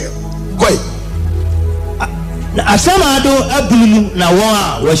hell. Koi. Asamado abunumu na won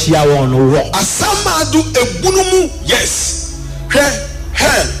a wahia won no wo. Asamado ebunumu, yes.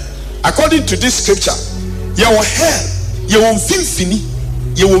 Hell. According to this scripture, ye wo hell, ye wo mfimfini,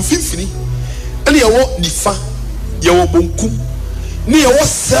 and ye wo nifa, ye wo bonkum, ni ye wo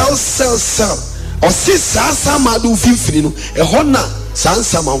cell. O si asamado mfimfini no, e ho na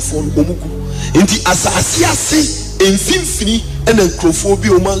sansamanfo omuku. Enti asase ase mfimfini ena nkrofo bi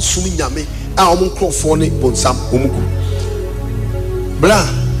o mansum nyame. A omo nkrofo ne bonsam omuku bra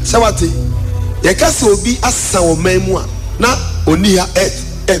sawate ye kase obi asa o manmu a na oni ha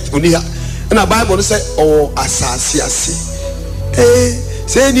earth oni ha na bible no say o asase ase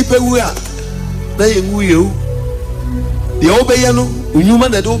say ni pewu a na ye nwu ye o de obeye no onyuma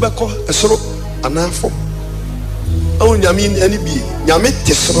na de obekọ esoro anafo o nyame ani bi nyame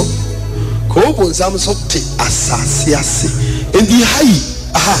tesoro ko bonsam so te asase ase endi hai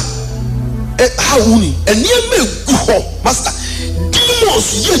aha how uni and near me go master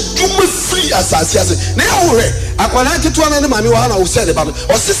demons ye do me free asase na ya wore akwala keto na mama wa na wo se de ba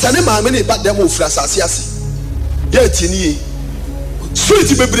o sisa ne mama ne ba dem o free asase ye tini ye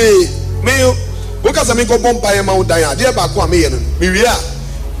sweet bebre me wo ka sa me go bompa ye ma wo dan ade ba ko a me ye no me wi a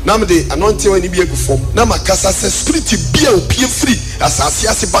na me de anointing wani bi egufom na makasa se spirit bi a opie free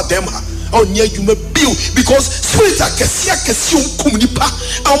asase ba dem ha on near you may build because spirit are kesi nipa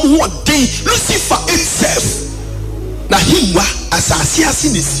who day Lucifer itself na himwa asase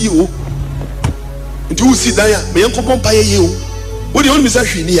ne si o nti wo si dan ya me yanko pompa ye o wo de on mi sa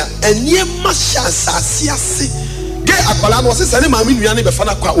hwini ya enye ma sha asase ge akwala no se sane ma me nua ne be fa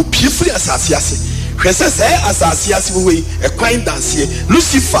na kwa opie free asase hwese se asase wo we e kwan danse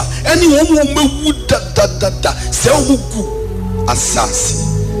Lucifer eni wo mo mewu da se wo gu asase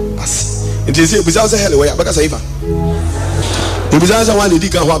it is a bizarre hell way because I even the bizarre one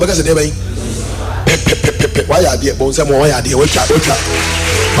did go because they why are there bones and why are they what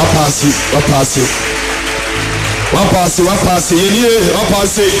pass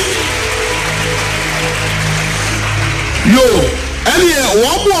yo any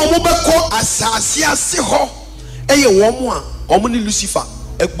one more mobile asase ho eye one more omni Lucifer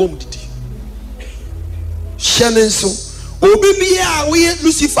egbom didi shenen so obi bia we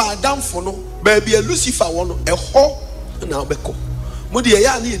Lucifer adamfo no baby Lucifer wono eho na obeko mo de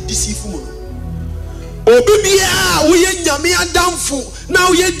ya na edisifu mo obi bia we nyame adamfo na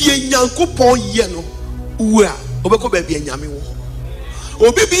we die nyankopon ye no uwa obeko baby nyame wo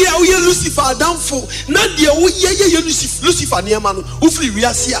obi bia we Lucifer adamfo na de wo ye Lucifer ne ma no wo free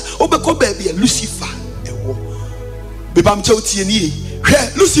wiase a obeko baby Lucifer ewo bebam chawtie ni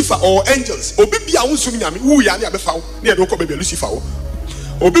Lucifer or angels obi bia wo sum nyame wu ya na abefa wo na de ko baby Lucifer wo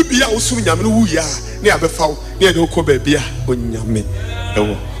obi bia wo sum nyame wu ya na abefa wo na de ko baby a onyame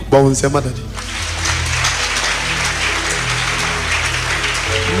ewo bon se madadi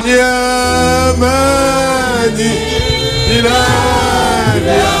nyamani ila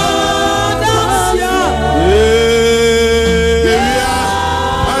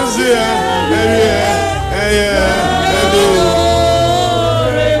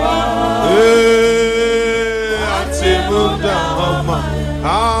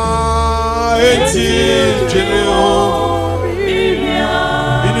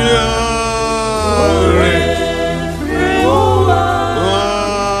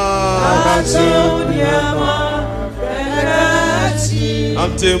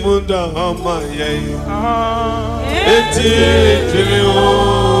Temunda ama yai eti jilio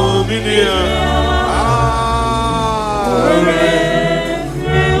minia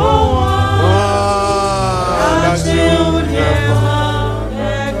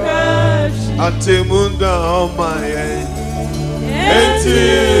Temunda ama yai eti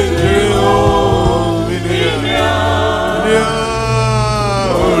jilio minia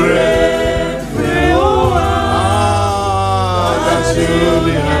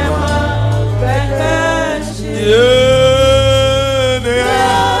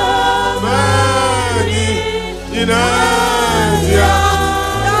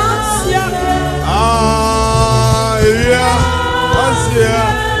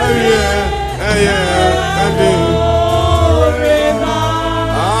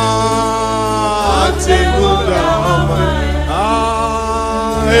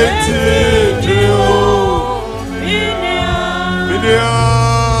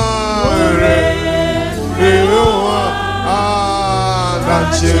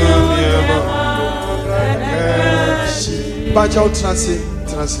Bacha trance.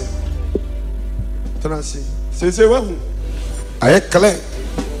 Say wahu. I clear.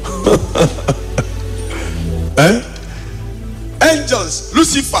 Angels,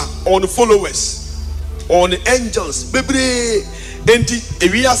 Lucifer on the followers, on the angels, baby, enti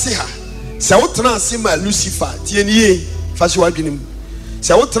ewia se ha. Se wotena ase ma Lucifer, tie nie, fa se wadwenem.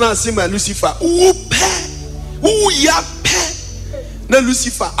 Se wotena ase ma Lucifer, wo pe, wo ya pe. Na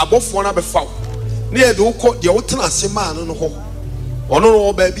Lucifer abofo na befa. Na ye de wo de wotena ase ma no ho. Ono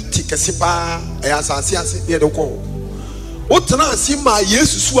no ba bi tikese pa, e asase ase, na ye de wo wotena ase ma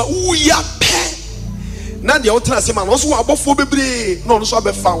Jesus so a wo ya pe. Na de wotena ase ma no so abofo bebre, na ono so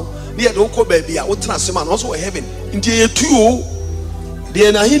abefa. Na ye de wo ba bi a wotena ase ma no so heaven. Nti ye tuo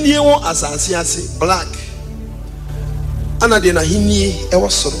de na hinie won asase ase black ana de na hinie e wo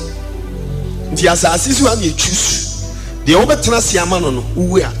soro nti asase so am ye choose de wo betena se ama no no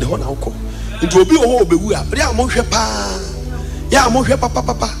wu a de ho na wokọ nti obi wo ho obewu a de amonhwe pa ya amonhwe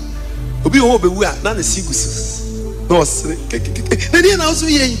papa obi wo ho obewu a na na sigusu no sere na de na so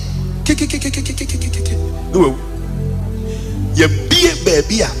ye no ye bie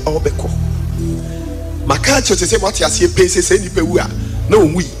baby a obekọ maka choche se mati ase pese se nipa wu a na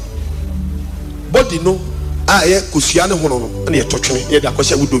onwi body no a ye kosua ne hono no na ye totwene ye da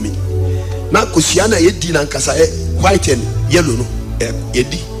kwahya wudomi na kosua na ye di na nkasa white and yellow no ye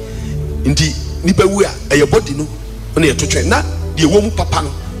di ndi nipa wu a ye body no na ye totwene na de wo mu papa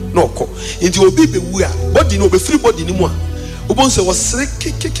no na okọ ndi obi be wu a body no be free body ni mu a obonse wo sere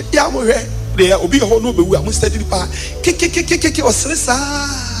kekeke ya mo hwe de obi ho no be wu a mo steady pa kekeke o sere sa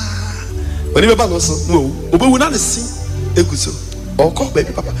when you no so no obi wu na ne si eguso oko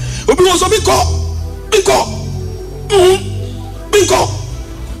baby papa obi wo so biko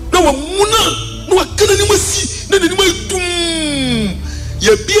na wa muna na wa kana ni masi na ni madum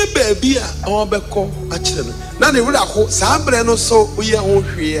ye bie baby a awon beko a kire no na ne wura ko sa bre no so oye ho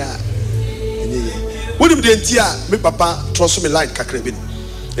hwe a enye woni de nti a me papa troso me light kakra bi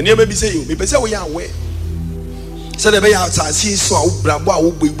ene ma bi say you me pese wo ya we se de be ya ta si so a wo brabo a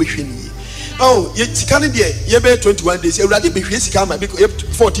wo gbehwe ni. Oh, ye sika ne de ye be 21 days ewurade behwe sika ma because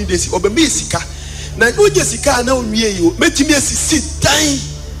 14 days obembe sika na oje sika na onwie yi metimi asisi dan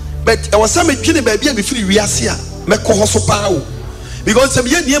but e wasa medwene ba bia be firi wiase a mekọ ho so pa o because some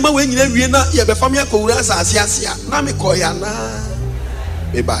ye niema we nyina wie na ye be fam ya kowura asase ase a na mekọ ya na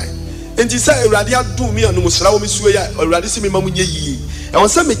me bai enti say ewurade adum mi anu musra wo misuo ya ewurade se me ma munye yi e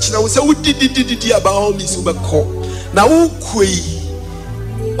wasa mekina wo se wo didididi aba ho mi so bekọ na wo koi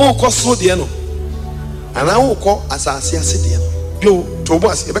o ko so de no ana o ko asase ase de no bio to bo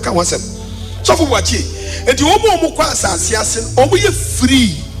ase e beka ho asem so fo Boakye enti o mo ko asase ase o mo ye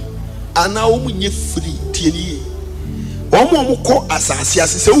free ana o mo nye free tie ni o mo ko asase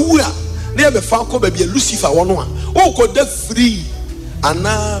ase se wu a na e be fa ko ba bia Lucifer wono a o ko da free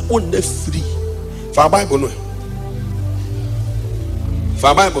ana o na free fa Bible no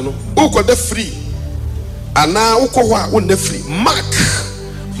o ko da free ana o ko ho a o na free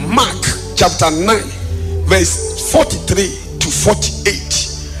Mark chapter 9 verse 43 to 48.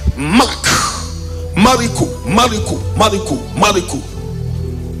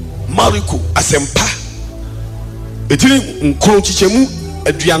 Mariko asempa etiri nkron chichemu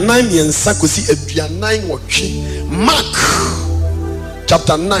aduanan miensa kosi aduanan wotwe. Mark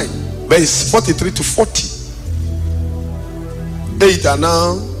chapter 9 verse 43 to 40. 8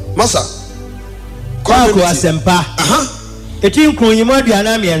 now masa kwa asempa eti nkronyimu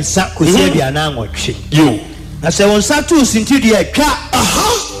aduana miensa kosi aduana nwotwe yo na se wonsa tu sinti de atwa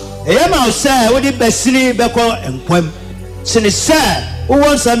eye ma se wo di besini beko enkwam sene se wo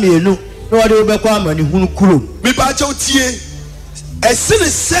wonsa mienu na wo de beko amani hunu kurom mi ba cha otie esene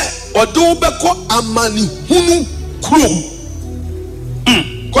se odo beko amani hunu kurom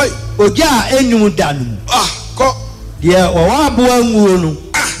koi oja enum danum ko de wo wa bo anwuo no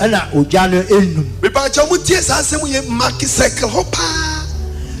ana oja no enum mi ba cha mutie sa asem ye mark circle hopa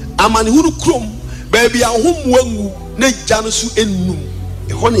amani hunu kurom baby ahom wangu na ja no so enum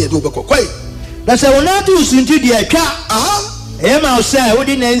e ho na ye do beko koi na se wona tu sinti de atwa e ma se wo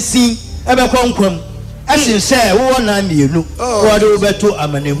di nansi e be kwankwam asin se wo na mienu wo de beto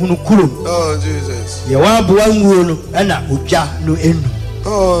amani hunu kurom. Oh Jesus, ye wa bo anwuo no ana oja no enum.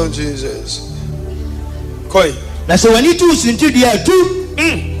 Oh Jesus, koi na se woni tu sinti de atu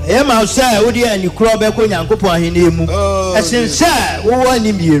e ma se wo di ani kro be ko Nyankopon ahene mu asin se wo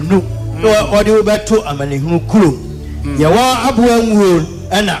ni mienu no de beto amani hunu kurom. Ye wa abo anwuo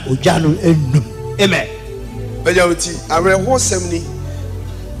ana oja no enum. Amen. Bejauti awre ho semni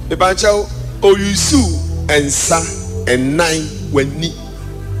e ba cha oyusu ensa enan wani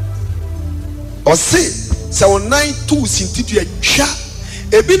o se onan tu sintidu atwa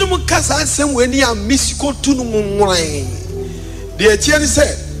ebinum kasa asem wani a misiko tu no nwan The Etienne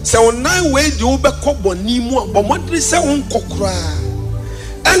said, "So nine way the Uber Coboni more, but what they say on Cocra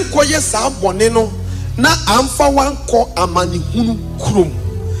and Koyesa Boneno, na Amfa one call Amani Hunu Krum.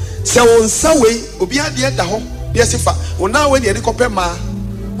 So on Saway, Ubia the Daho, yes, if I, now when you copper ma,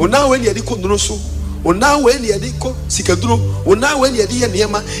 now when you Kondroso, now when you Sikadro, now when you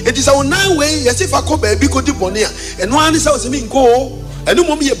Niema, it is our 9 way, yes, if I call baby Bonia, and one is out of go. And no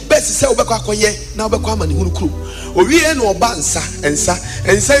moment your best sell back now become an Hunu. Or we no bansa and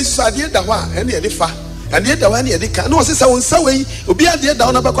say so I did that one and the fa and the other one the can no say on Saway, Ubi at the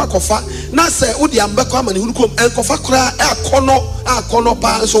down about Kofa, not say Udiam Beckham and Hukum and Kofa cry a corner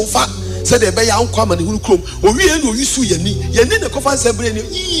pan so far. Said they bay uncommon Hukum, or we know you sue your knee, you need a Kofa Sabre,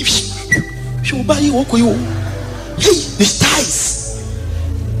 she'll buy you, you. Hey, the ties.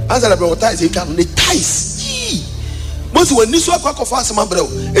 As I about ties, you can the ties. Most when Nisu Aquafa Sambrel,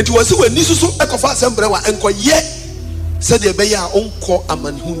 it was when Nisu Aquafa Sambrella and Koye said they bay our own call a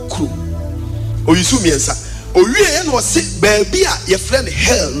man who crew. Or you sue me, sir. Or you ain't was sick, baby, your friend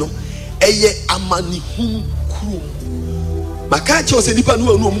hell no, a ye a man who crew. Makacho said, Nipa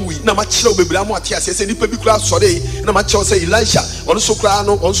no movie, Namacho Bebramotia says, Nipa Bicra Sode, Namacho say Elisha, also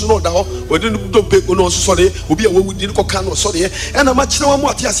Crano, also no doubt, or didn't pay no Sode, will be a way we didn't cano Sode, and a much no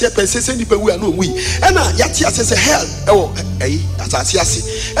more Tia says, Nipa we are no we, and Yatia says, hell, oh, as I see,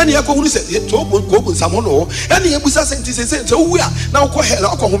 and Yako said, go some honor, and the Abusa says, so we are now call hell,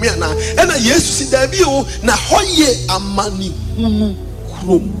 Okohumiana, and I yes to see the view, na hoye a money,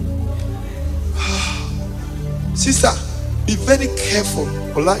 sister. Be very careful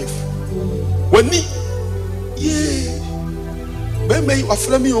for life. When me, yeah, when you are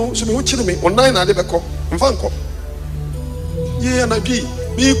from me, so me watching me online. I never call, Vanco. Yeah, and I be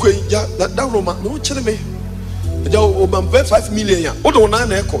me that down Roma, no watching me. You're 5 million. What do I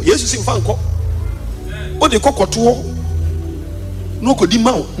echo? Yes, you see Vanco. What they call Kwadwo. No could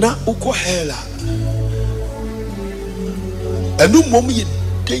demand now. Oko hella. And no mommy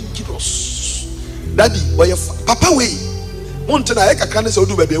dangerous. Daddy, why your papa way? Montana eka kane se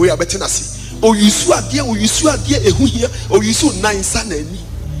odu bebe we abetena si o yisu ade ehu hia o yisu nan sa na ani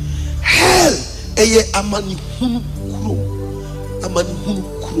hell eye amani hunu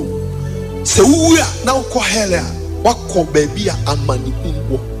kuro se wu a na ukọ hell a wakọ baby a amani hunu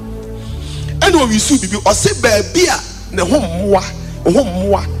wo ene o yisu bibi o se baby a ne ho mmoa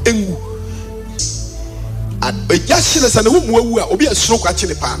engu abeja hile sa ne ho mmoa wu a obi asuro kwa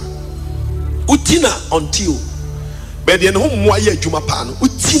kine pa no utina until but the home moye juma pano,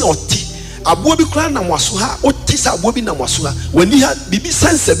 utina oti, a bobi clan and wasuha, otisa bobi na wasuha, when he had bibi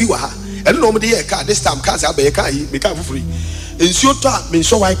sense biwaha, and normally a car this time cars are bekai, become free. Ensure to mean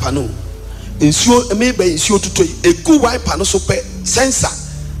so white pano, ensure maybe ensure to a good white pano so pay sensor.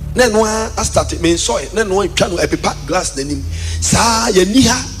 Then one I started mean soy, then one channel a paper glass then him. Sa ye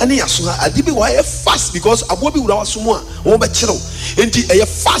niha and yasuha, I did be wire fast because a bobi would also more, one by channel. And a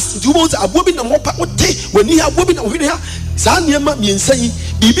fast, you want a woman and more power when you have women over there. Sanyama mean saying,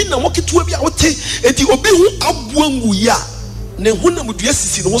 Bibi na walk to be out and you obey who abwangu ya. Nehuna would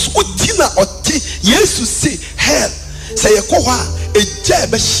yes, it was Otina or te, yes, to say, hell, say a koha, a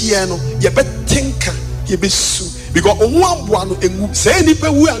jab a shiano, ye bet tinker, ye be su. Because one buano and say any pe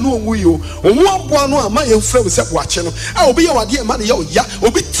we are no you, one buano, my young friend was watching. I will be our dear money, ya,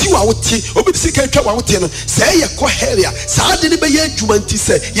 will be 2 hours tea, will be sick and out ten. Say a coheria, Sadly be ye jumanti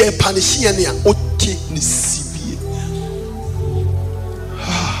say, ye panishiania, ote nisibi.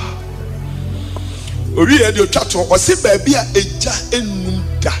 We had your chat or say baby a ja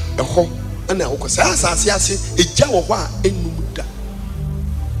enunda, a ho, and I was as I say, a jawa enunda.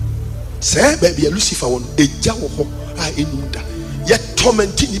 Say baby a Lucifer one a jawo I inunda yet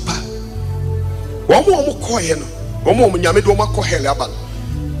tormenting nipa one more coin one more yamid one more cohelaban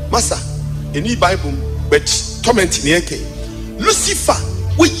Master in the Bible but tormenting the Lucifer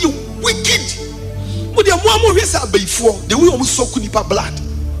were you wicked would your mom rest before the way almost so nipa blood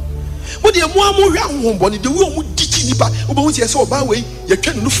would your mom round one the way almost ditching nipa about yes or by way you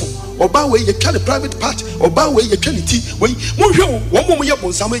can look or by way you can a private part or by way you can tea way one moment you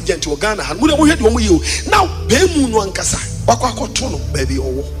want some agent to Ghana and we don't hear one you now Bemun one cassa Wakakotono baby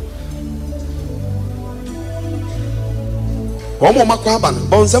oh one more Makwaban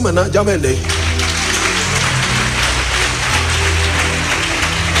Bonzamana Jamende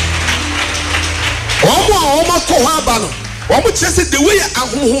one more Kohabano one would say the way I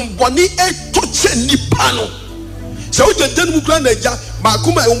home bonnie a touch nipano. So the den grandja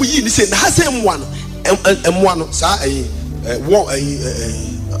Makuma and we say has him one and one sa a 40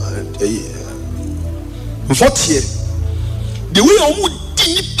 the way I would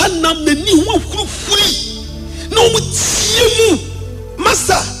deep and the new free no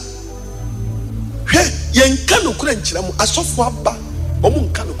master hwɛ yɛnka no kora nkyerɛ mo asɔfo aba ɔmo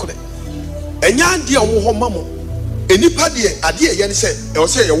nka no kora ɛnya adeɛ ɔmo hɔ ma mo enipa deɛ adeɛ yɛ ne sɛ ɛwɔ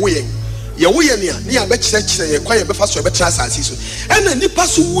sɛ yɛwo yɛn nea ne yɛbɛkyerɛkyerɛ yɛ kwan yɛbɛfa so yɛbɛtena asase so ɛna nipa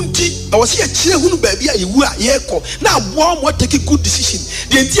so wu nti ɛwɔ sɛ yɛkyerɛ hunu baabi a yɛwu a yɛrekɔ na aboa mo take good decision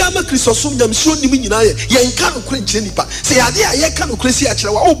deɛ nti ama kristo so nyamsuo nim nyinaa yɛnka no kora nkyerɛ nipa sɛ yɛade a yɛka no kora si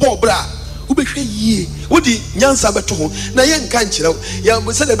akyerɛ wa wobɔ ɔbrɛ a wobɛhwɛ yie wodi nyansa bɛto ho na yɛnka nkyerɛ wo yɛ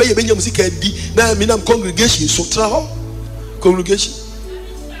sɛ bɛyɛ bɛnya mu sika di na minam congregation so tena hɔ congregation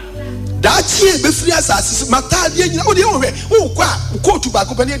daachie bɛfiri asase so mataadeɛ nyina wode yɛwɔhwɛ wokɔ a wokɔɔtu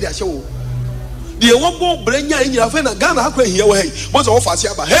baako pɛ ne yɛde ahyɛ wo deɛ wɔbɔ brɛ nya nyina afei na Ghana akora hia wɔ hei mɔ sɛ wɔfa ase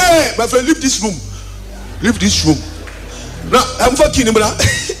aba hey my friend leave this room na ɛmfa kii ne mmra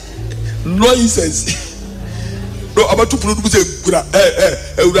nonsense no abatu punu du sɛ kura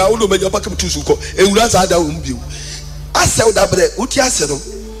ewura wo no manya pakam tu su kɔ ewura saa da wo mbio asɛw da brɛ wotu asɛ no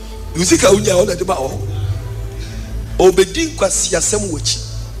usika wonya wo na de ba wo obedi kwasi asɛm wɔ chi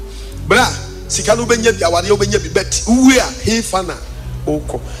bra sika no benya bi awade obenya bi bet uwe a he fana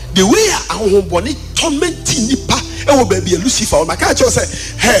okɔ the way a ahohombɔne torment nipa ɛwɔ baabi a Lucifer o maka kyerɛ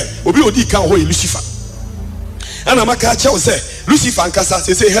sɛ hell obi odi kan hɔ Lucifer ana maka kyerɛ sɛ Lucifer nkasa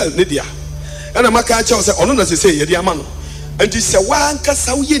sɛ hell ne dia ana maka kyerɛ sɛ ɔno na sɛ yɛde ama no nti sɛ wa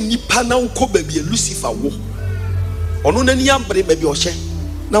nkasa wo yɛ nipa na wokɔ baabi a Lucifer wo ɔno na ni ambre baabi ɔhyɛ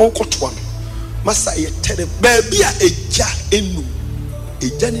na wokɔtoa no masa yɛ tere baabi a egya enu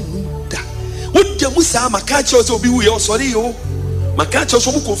egya ne nu da wodde mu saa maka kyerɛ sɛ obi wu yɛ ɔsɔre yo maka kyerɛ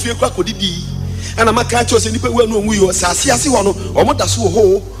sɛ mo kɔfie kɔ akɔdidi ana maka kyerɛ sɛ nipa wu anu ɔmu yɛ sase ase hɔ no ɔmo da so wɔ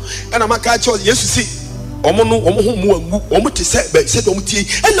hɔ ana maka kyerɛ Yesu si ɔmo no ɔmo ho mu angu ɔmo te sɛ ɔmo tie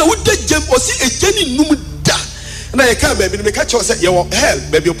ɛna wodde gyam ɔsi egya ne num da na yɛ ka baabi no meka kyerɛ sɛ yɛwɔ hell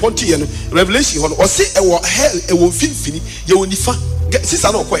baabi ɔpɔnte yɛ no Revelation hɔ no ɔsi ɛwɔ hell ɛwɔ mfimfini yɛwɔ nifa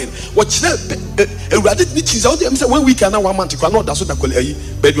sisa na ɔkɔɛ no wɔkyerɛ awurade ne kyinsa wode ɛm sɛ 1 week ana 1 month kwa na ɔda so da kɔle ayi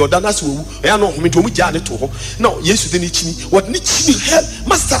baabi ɔda no ase wɔwu ɛyɛ na ɔhome nti ɔmu gyaa ne to hɔ na Yesu de ne kyini wɔde ne kyini hell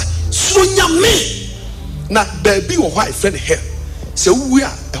master soro nyame na baabi wɔ hɔ a ɛfrɛ ne hell sɛ wowu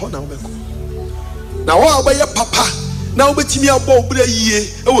a ɛhɔ na wobɛkɔ na wɔ a wobɛyɛ papa na wobɛtumi abɔ wo berɛ yie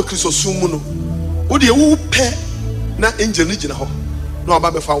ɛwɔ kristosom mu no wode ɛwowu pɛ na angel no gyina hɔ na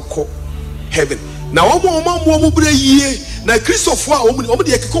waba bɛfa wokɔ heaven na wɔn brɛ yie na Christopher a wɔn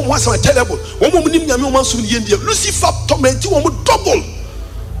de ekiko wɔn asɛm terrible wɔn nim nyame wɔn asom yie ndie Lucifer torment wɔn double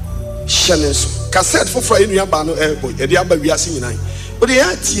hyɛne so cassette foforɔ yɛ nua ba no boy yɛde aba wiase nyinaa o de yɛ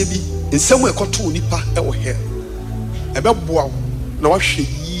atie bi nsɛm ɛkɔto nipa ɛwɔ hɛ ɛbɛboa wo na wahwɛ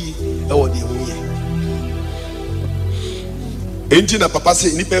yie ɛwɔ de ɛwɔ yɛ enti na papa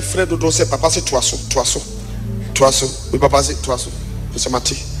sɛ nipa frɛ dodo sɛ papa sɛ toa so we papa sɛ toa so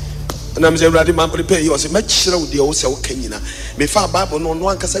nsɛmate na me say ready man prepare you say me kyerɛ wo de wo sɛ wo ka nyina me fa Bible no no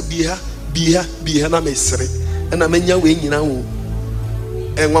ankasa bi ha na me sere na me nya we nyina wo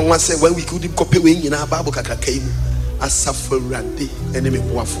enwanwa sɛ 1 week udi kɔpɛ we nyina Bible kakaka mu asafo rade ene me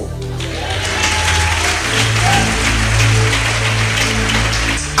boafo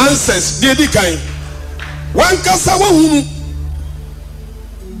answers de di kan wan kasa wa hunu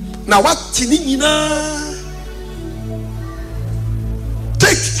na wati ni nyina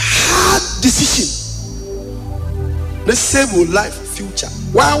take hard decision. Let's save your life, future.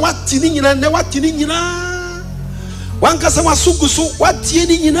 What tini nyina ne what tini nyina. Wan kasa wa sugu so what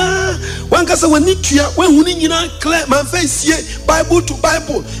tini nyina. Wan kasa wa nitua wa huni nyina clear man face ye Bible to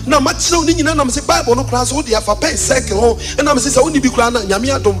Bible. Na matchna uni nyina na mse Bible no class ho dia fa pen circle ho. Na mse sa uni bi kura na nyame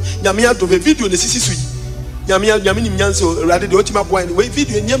adom video ne sisi sui. Nyame nim nyanse o rade de otima boy we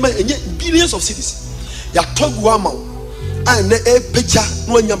video nyama enye billions of cities. Ya togu ama and a picture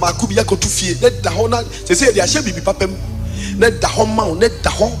no nya ba ku bi yakotu fie na da ho na se se de ahye bibi papam na da ho ma na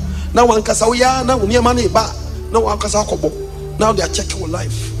da ho na wan kasa wo ya na wo niam na ba na wan kasa akobo now they are checking your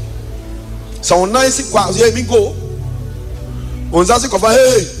life so nice kwa so me go on za se ko fa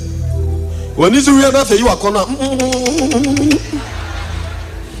hey wani zu wi na fe yi wakona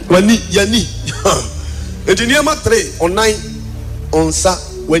wani yani engineer ma 3 on 9 on sa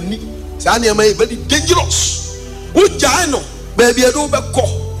wani sa na ma very dangerous ujai no baby edo be ko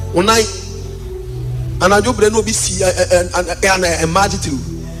onai anajo bre no bi si ana emergency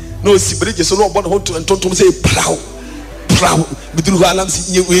no si bridge so no obo no tontom say prow biduru ho alam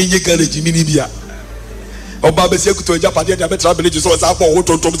si nye garage mini bia oba be si ekuto japade dia be tra bridge so sa bo ho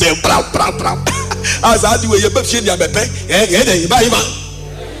tontom say prow as adi we ye be fie dia bepe dey ba ima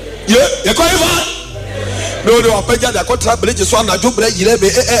ye ko ima no apaja da ko tra bridge so anajo bre yire be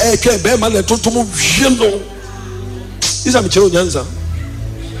ke be ma na tontom hwe no isa mi chero nyanza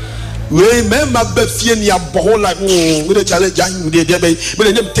we member be fie ni aboho like we dey challenge jan dey dey be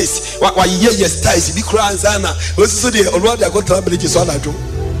the name taste why yes ties be cry ansana we so dey already got travel so na do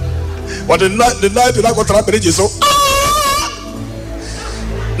what the night they got travel so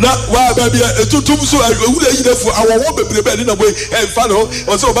na wa ba bia etutum so awura yi defo awowo bebrebe ni na boy e fa no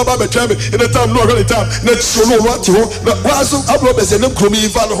o so baba be twa me in the time no really time na so no what ho na wa so abro be se na kromi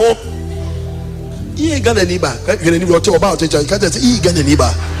fa no ho ye gana ni ba ka gana ni o te o ba o te jan ka te i gana ni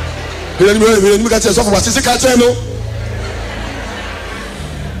ba gana ni ka te so for wasisi ka te no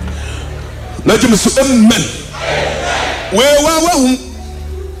na jimi so amen we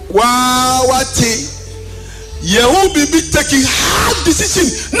wa te Yehu be taking hard decision.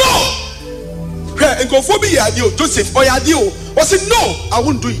 No. And go for me, Joseph or Yadio. I said, no, I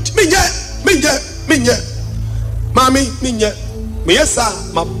won't do it. Minya. Mammy, Minya. Mesa,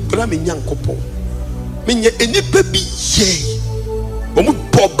 my brother, young couple. Minya, and it baby, yea. Omu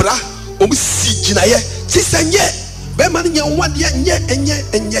Pobra, Omu Sijinaye, Sister, yet. Beman, young one, yet,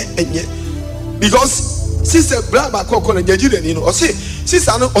 because. Sister Braba Coco and Nigerian, you know, or say,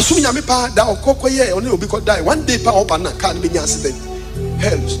 Sister, Osumia me pa da or Coco ye only will die. One day, pa up and can't be accident.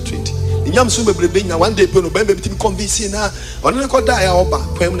 Hell street. In Yam Sumba Brebina, one day, Peno Bembe to convince now. On the could die over,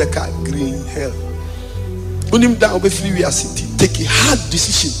 Pem the car, green hell. Put him down with free city. Take a hard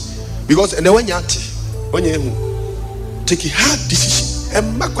decision. Because and then when you take a hard decision.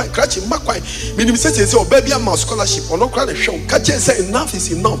 And Makwai, cratching Makwai. Meaning, says, oh, baby, I'm a scholarship or no crowd show. Catch say enough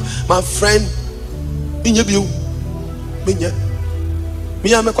is enough, my friend. Minya biu minya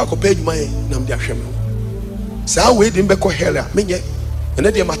me kwa kopɛ adwuma yɛ nam de ahwɛ me saa we de mbɛkɔ hella minya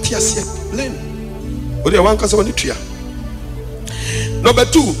ene de matiasie plain o de wan kasa woni tua. Number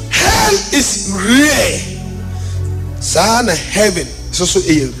 2, hell is rare. Saa na heaven so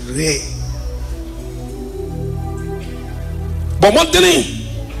rare. Bomodene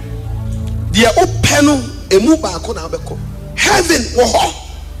de opɛ no emu baako na abɛkɔ heaven wo hɔ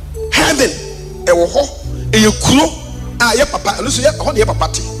heaven ewo ho eyekuro a ye papa no so ye ho ye papa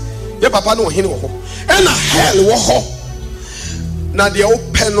te ye papa no hene wo ho e na hell wo ho na de wo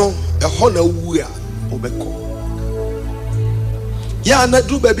pe no e ho na wu a obeko ya na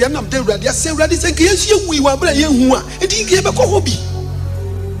du ba bia na de urade ase urade se ke yesu ewu wa bra ye hu a e di ke beko ho bi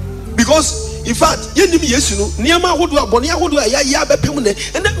because in fact ye nim yesu no niam ahodo abone ahodo a ya bepem ne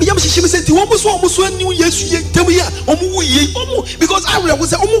and me yam hihim se ti wo mo so aniu yesu ye tem ya omo wu ye omo because I will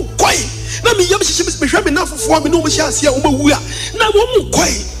say omo koi na me yam hihim me hwe me na fofo me no mo hia ase a omo wu a na omo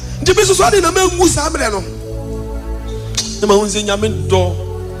koi nje be so ade na ma ngu sa bre no na ma hunze nyame do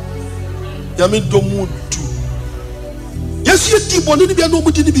mu du yesu ye di bone ni bia no mo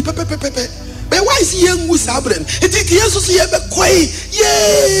di ni bi pepepepe. But why is he young with Sabren? It is Jesus here, but quay,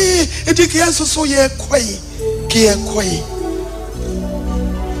 yea, it is Jesus so ye quay, kia quay.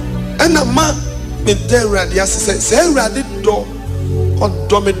 And a man, me there, Radias says, say, Radid door, or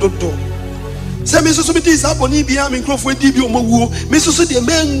Domedo. Say, Mrs. Subitis up on EBM in Crawford, Dibio Mowu, Mrs. the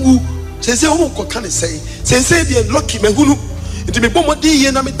man who says, oh, what can I say? Say, the lucky man who, it will be Bomodi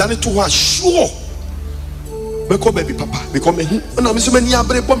and I'm done it to her, sure. Become baby papa, become me. And I'm so many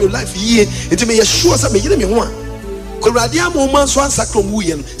abre bomb your life ye. It may assure some me me one. Coradia moment so sacrum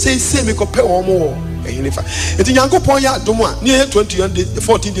wuyen. Say me compare or more. It in Yanko Poya Doma near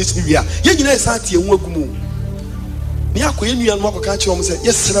 14 days new year. Yen is at your wokumu. Niako you and Moko catch home say,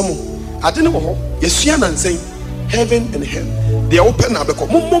 yes, Ramo. I didn't know. Yes, Yan and saying heaven and hell. They open up because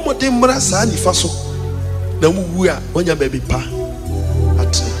Momo de Mrasani Faso. Now we are when your baby pa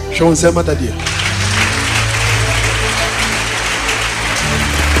at Sean Samata dear.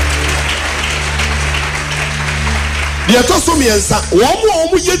 The toso mi ensa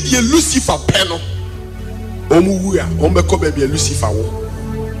omo ye die Lucifer peno omo wu a omo be ko be Lucifer wo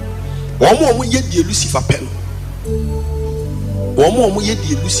omo ye die Lucifer peno omo ye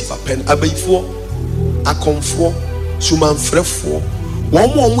die Lucifer pen abayifo akonfo sumanfrefo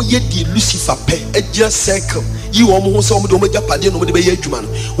omo ye die Lucifer pen egia circle yi omo ho se omo de omo japade no omo de be ye adwuma no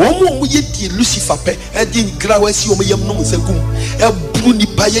omo ye die Lucifer pen edi ngrawasi omo yam no nsagum ebru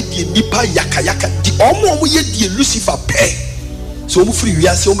nipa ye die nipa yakayaka di omo ye die Lucifer pen so omo free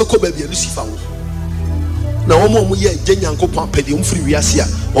wiase omo be ko ba bia Lucifer wo na omo ye gyanyankopon apede omo free wiase a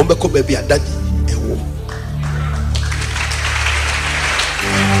omo be ko ba bia dadi ewo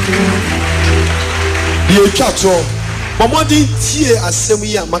ye chacho momodi tie asem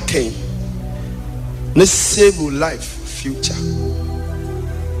yi amaken na save life future.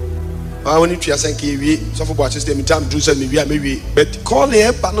 I want to say we so for about system time do say me we but call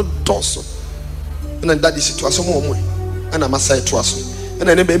here but no doso and then that is situation mo and am say to us and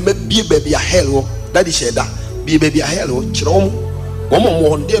then be baby a hell that is sheda be baby a hell chiro wɔn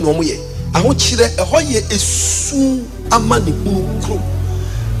wɔn deɛ na wɔn yɛ ahokyerɛ ɛhɔ yɛ esu ama ne kuro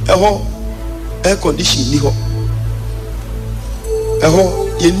ɛhɔ air condition ni hɔ ɛhɔ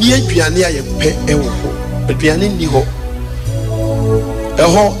yɛ ni aduane a yɛ pɛ ɛwɔ hɔ aduane ni hɔ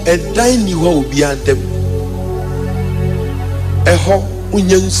ɛhɔ ɛdan ni hɔ obi adam ɛhɔ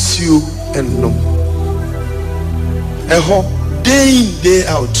onye nsuo ɛnom ɛhɔ day in day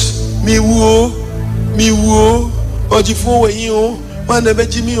out mi wuo ɔgyifo wɔ yi o wɔn na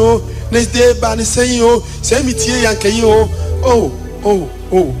bɛgye mi o next day ba ne sɛyin o sɛ mi tie yanka yi o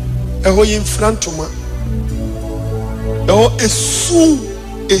ɛhɔ yɛ nfura ntoma ɛhɔ esu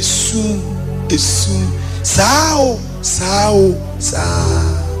saa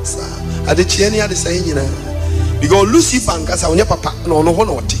adekyeɛ ne adesɛn nyinaa because Lucifer nkasa onye papa na ɔno hɔ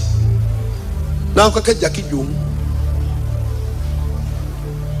na ɔte na akɔka gyake dwom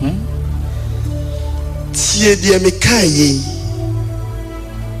tie deɛ meka yɛ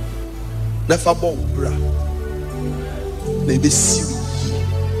na fa bɔ bra na ebesi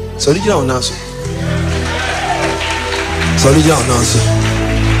sɔre gyina wo nan so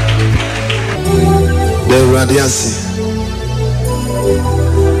the radiance.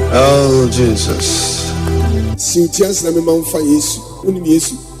 Oh Jesus. Sintias na me manfa Yesu. Unim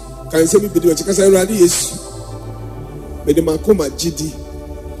Yesu. Kan se mi bidi wa chika sa Awurade Yesu. Me de makoma gidi.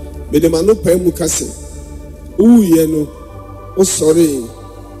 Me de mano pa mu kase. Uye no. O sorry.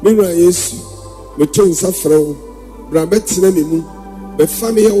 Me ra Yesu. Me to nsa frɛ wo. Bra betina me mu. Be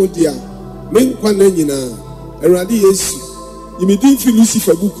fa me ye odi a. Me nkwa na nyina. Awurade Yesu. Yimidi fi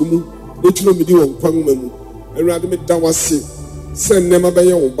Lucifer buku mu. Etuno me di won kwa mu mu. Awurade me da wase. Sɛ nnɛma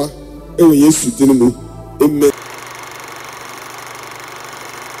bɛyɛ wo ba ɛwɔ Yesu din mu. Amen.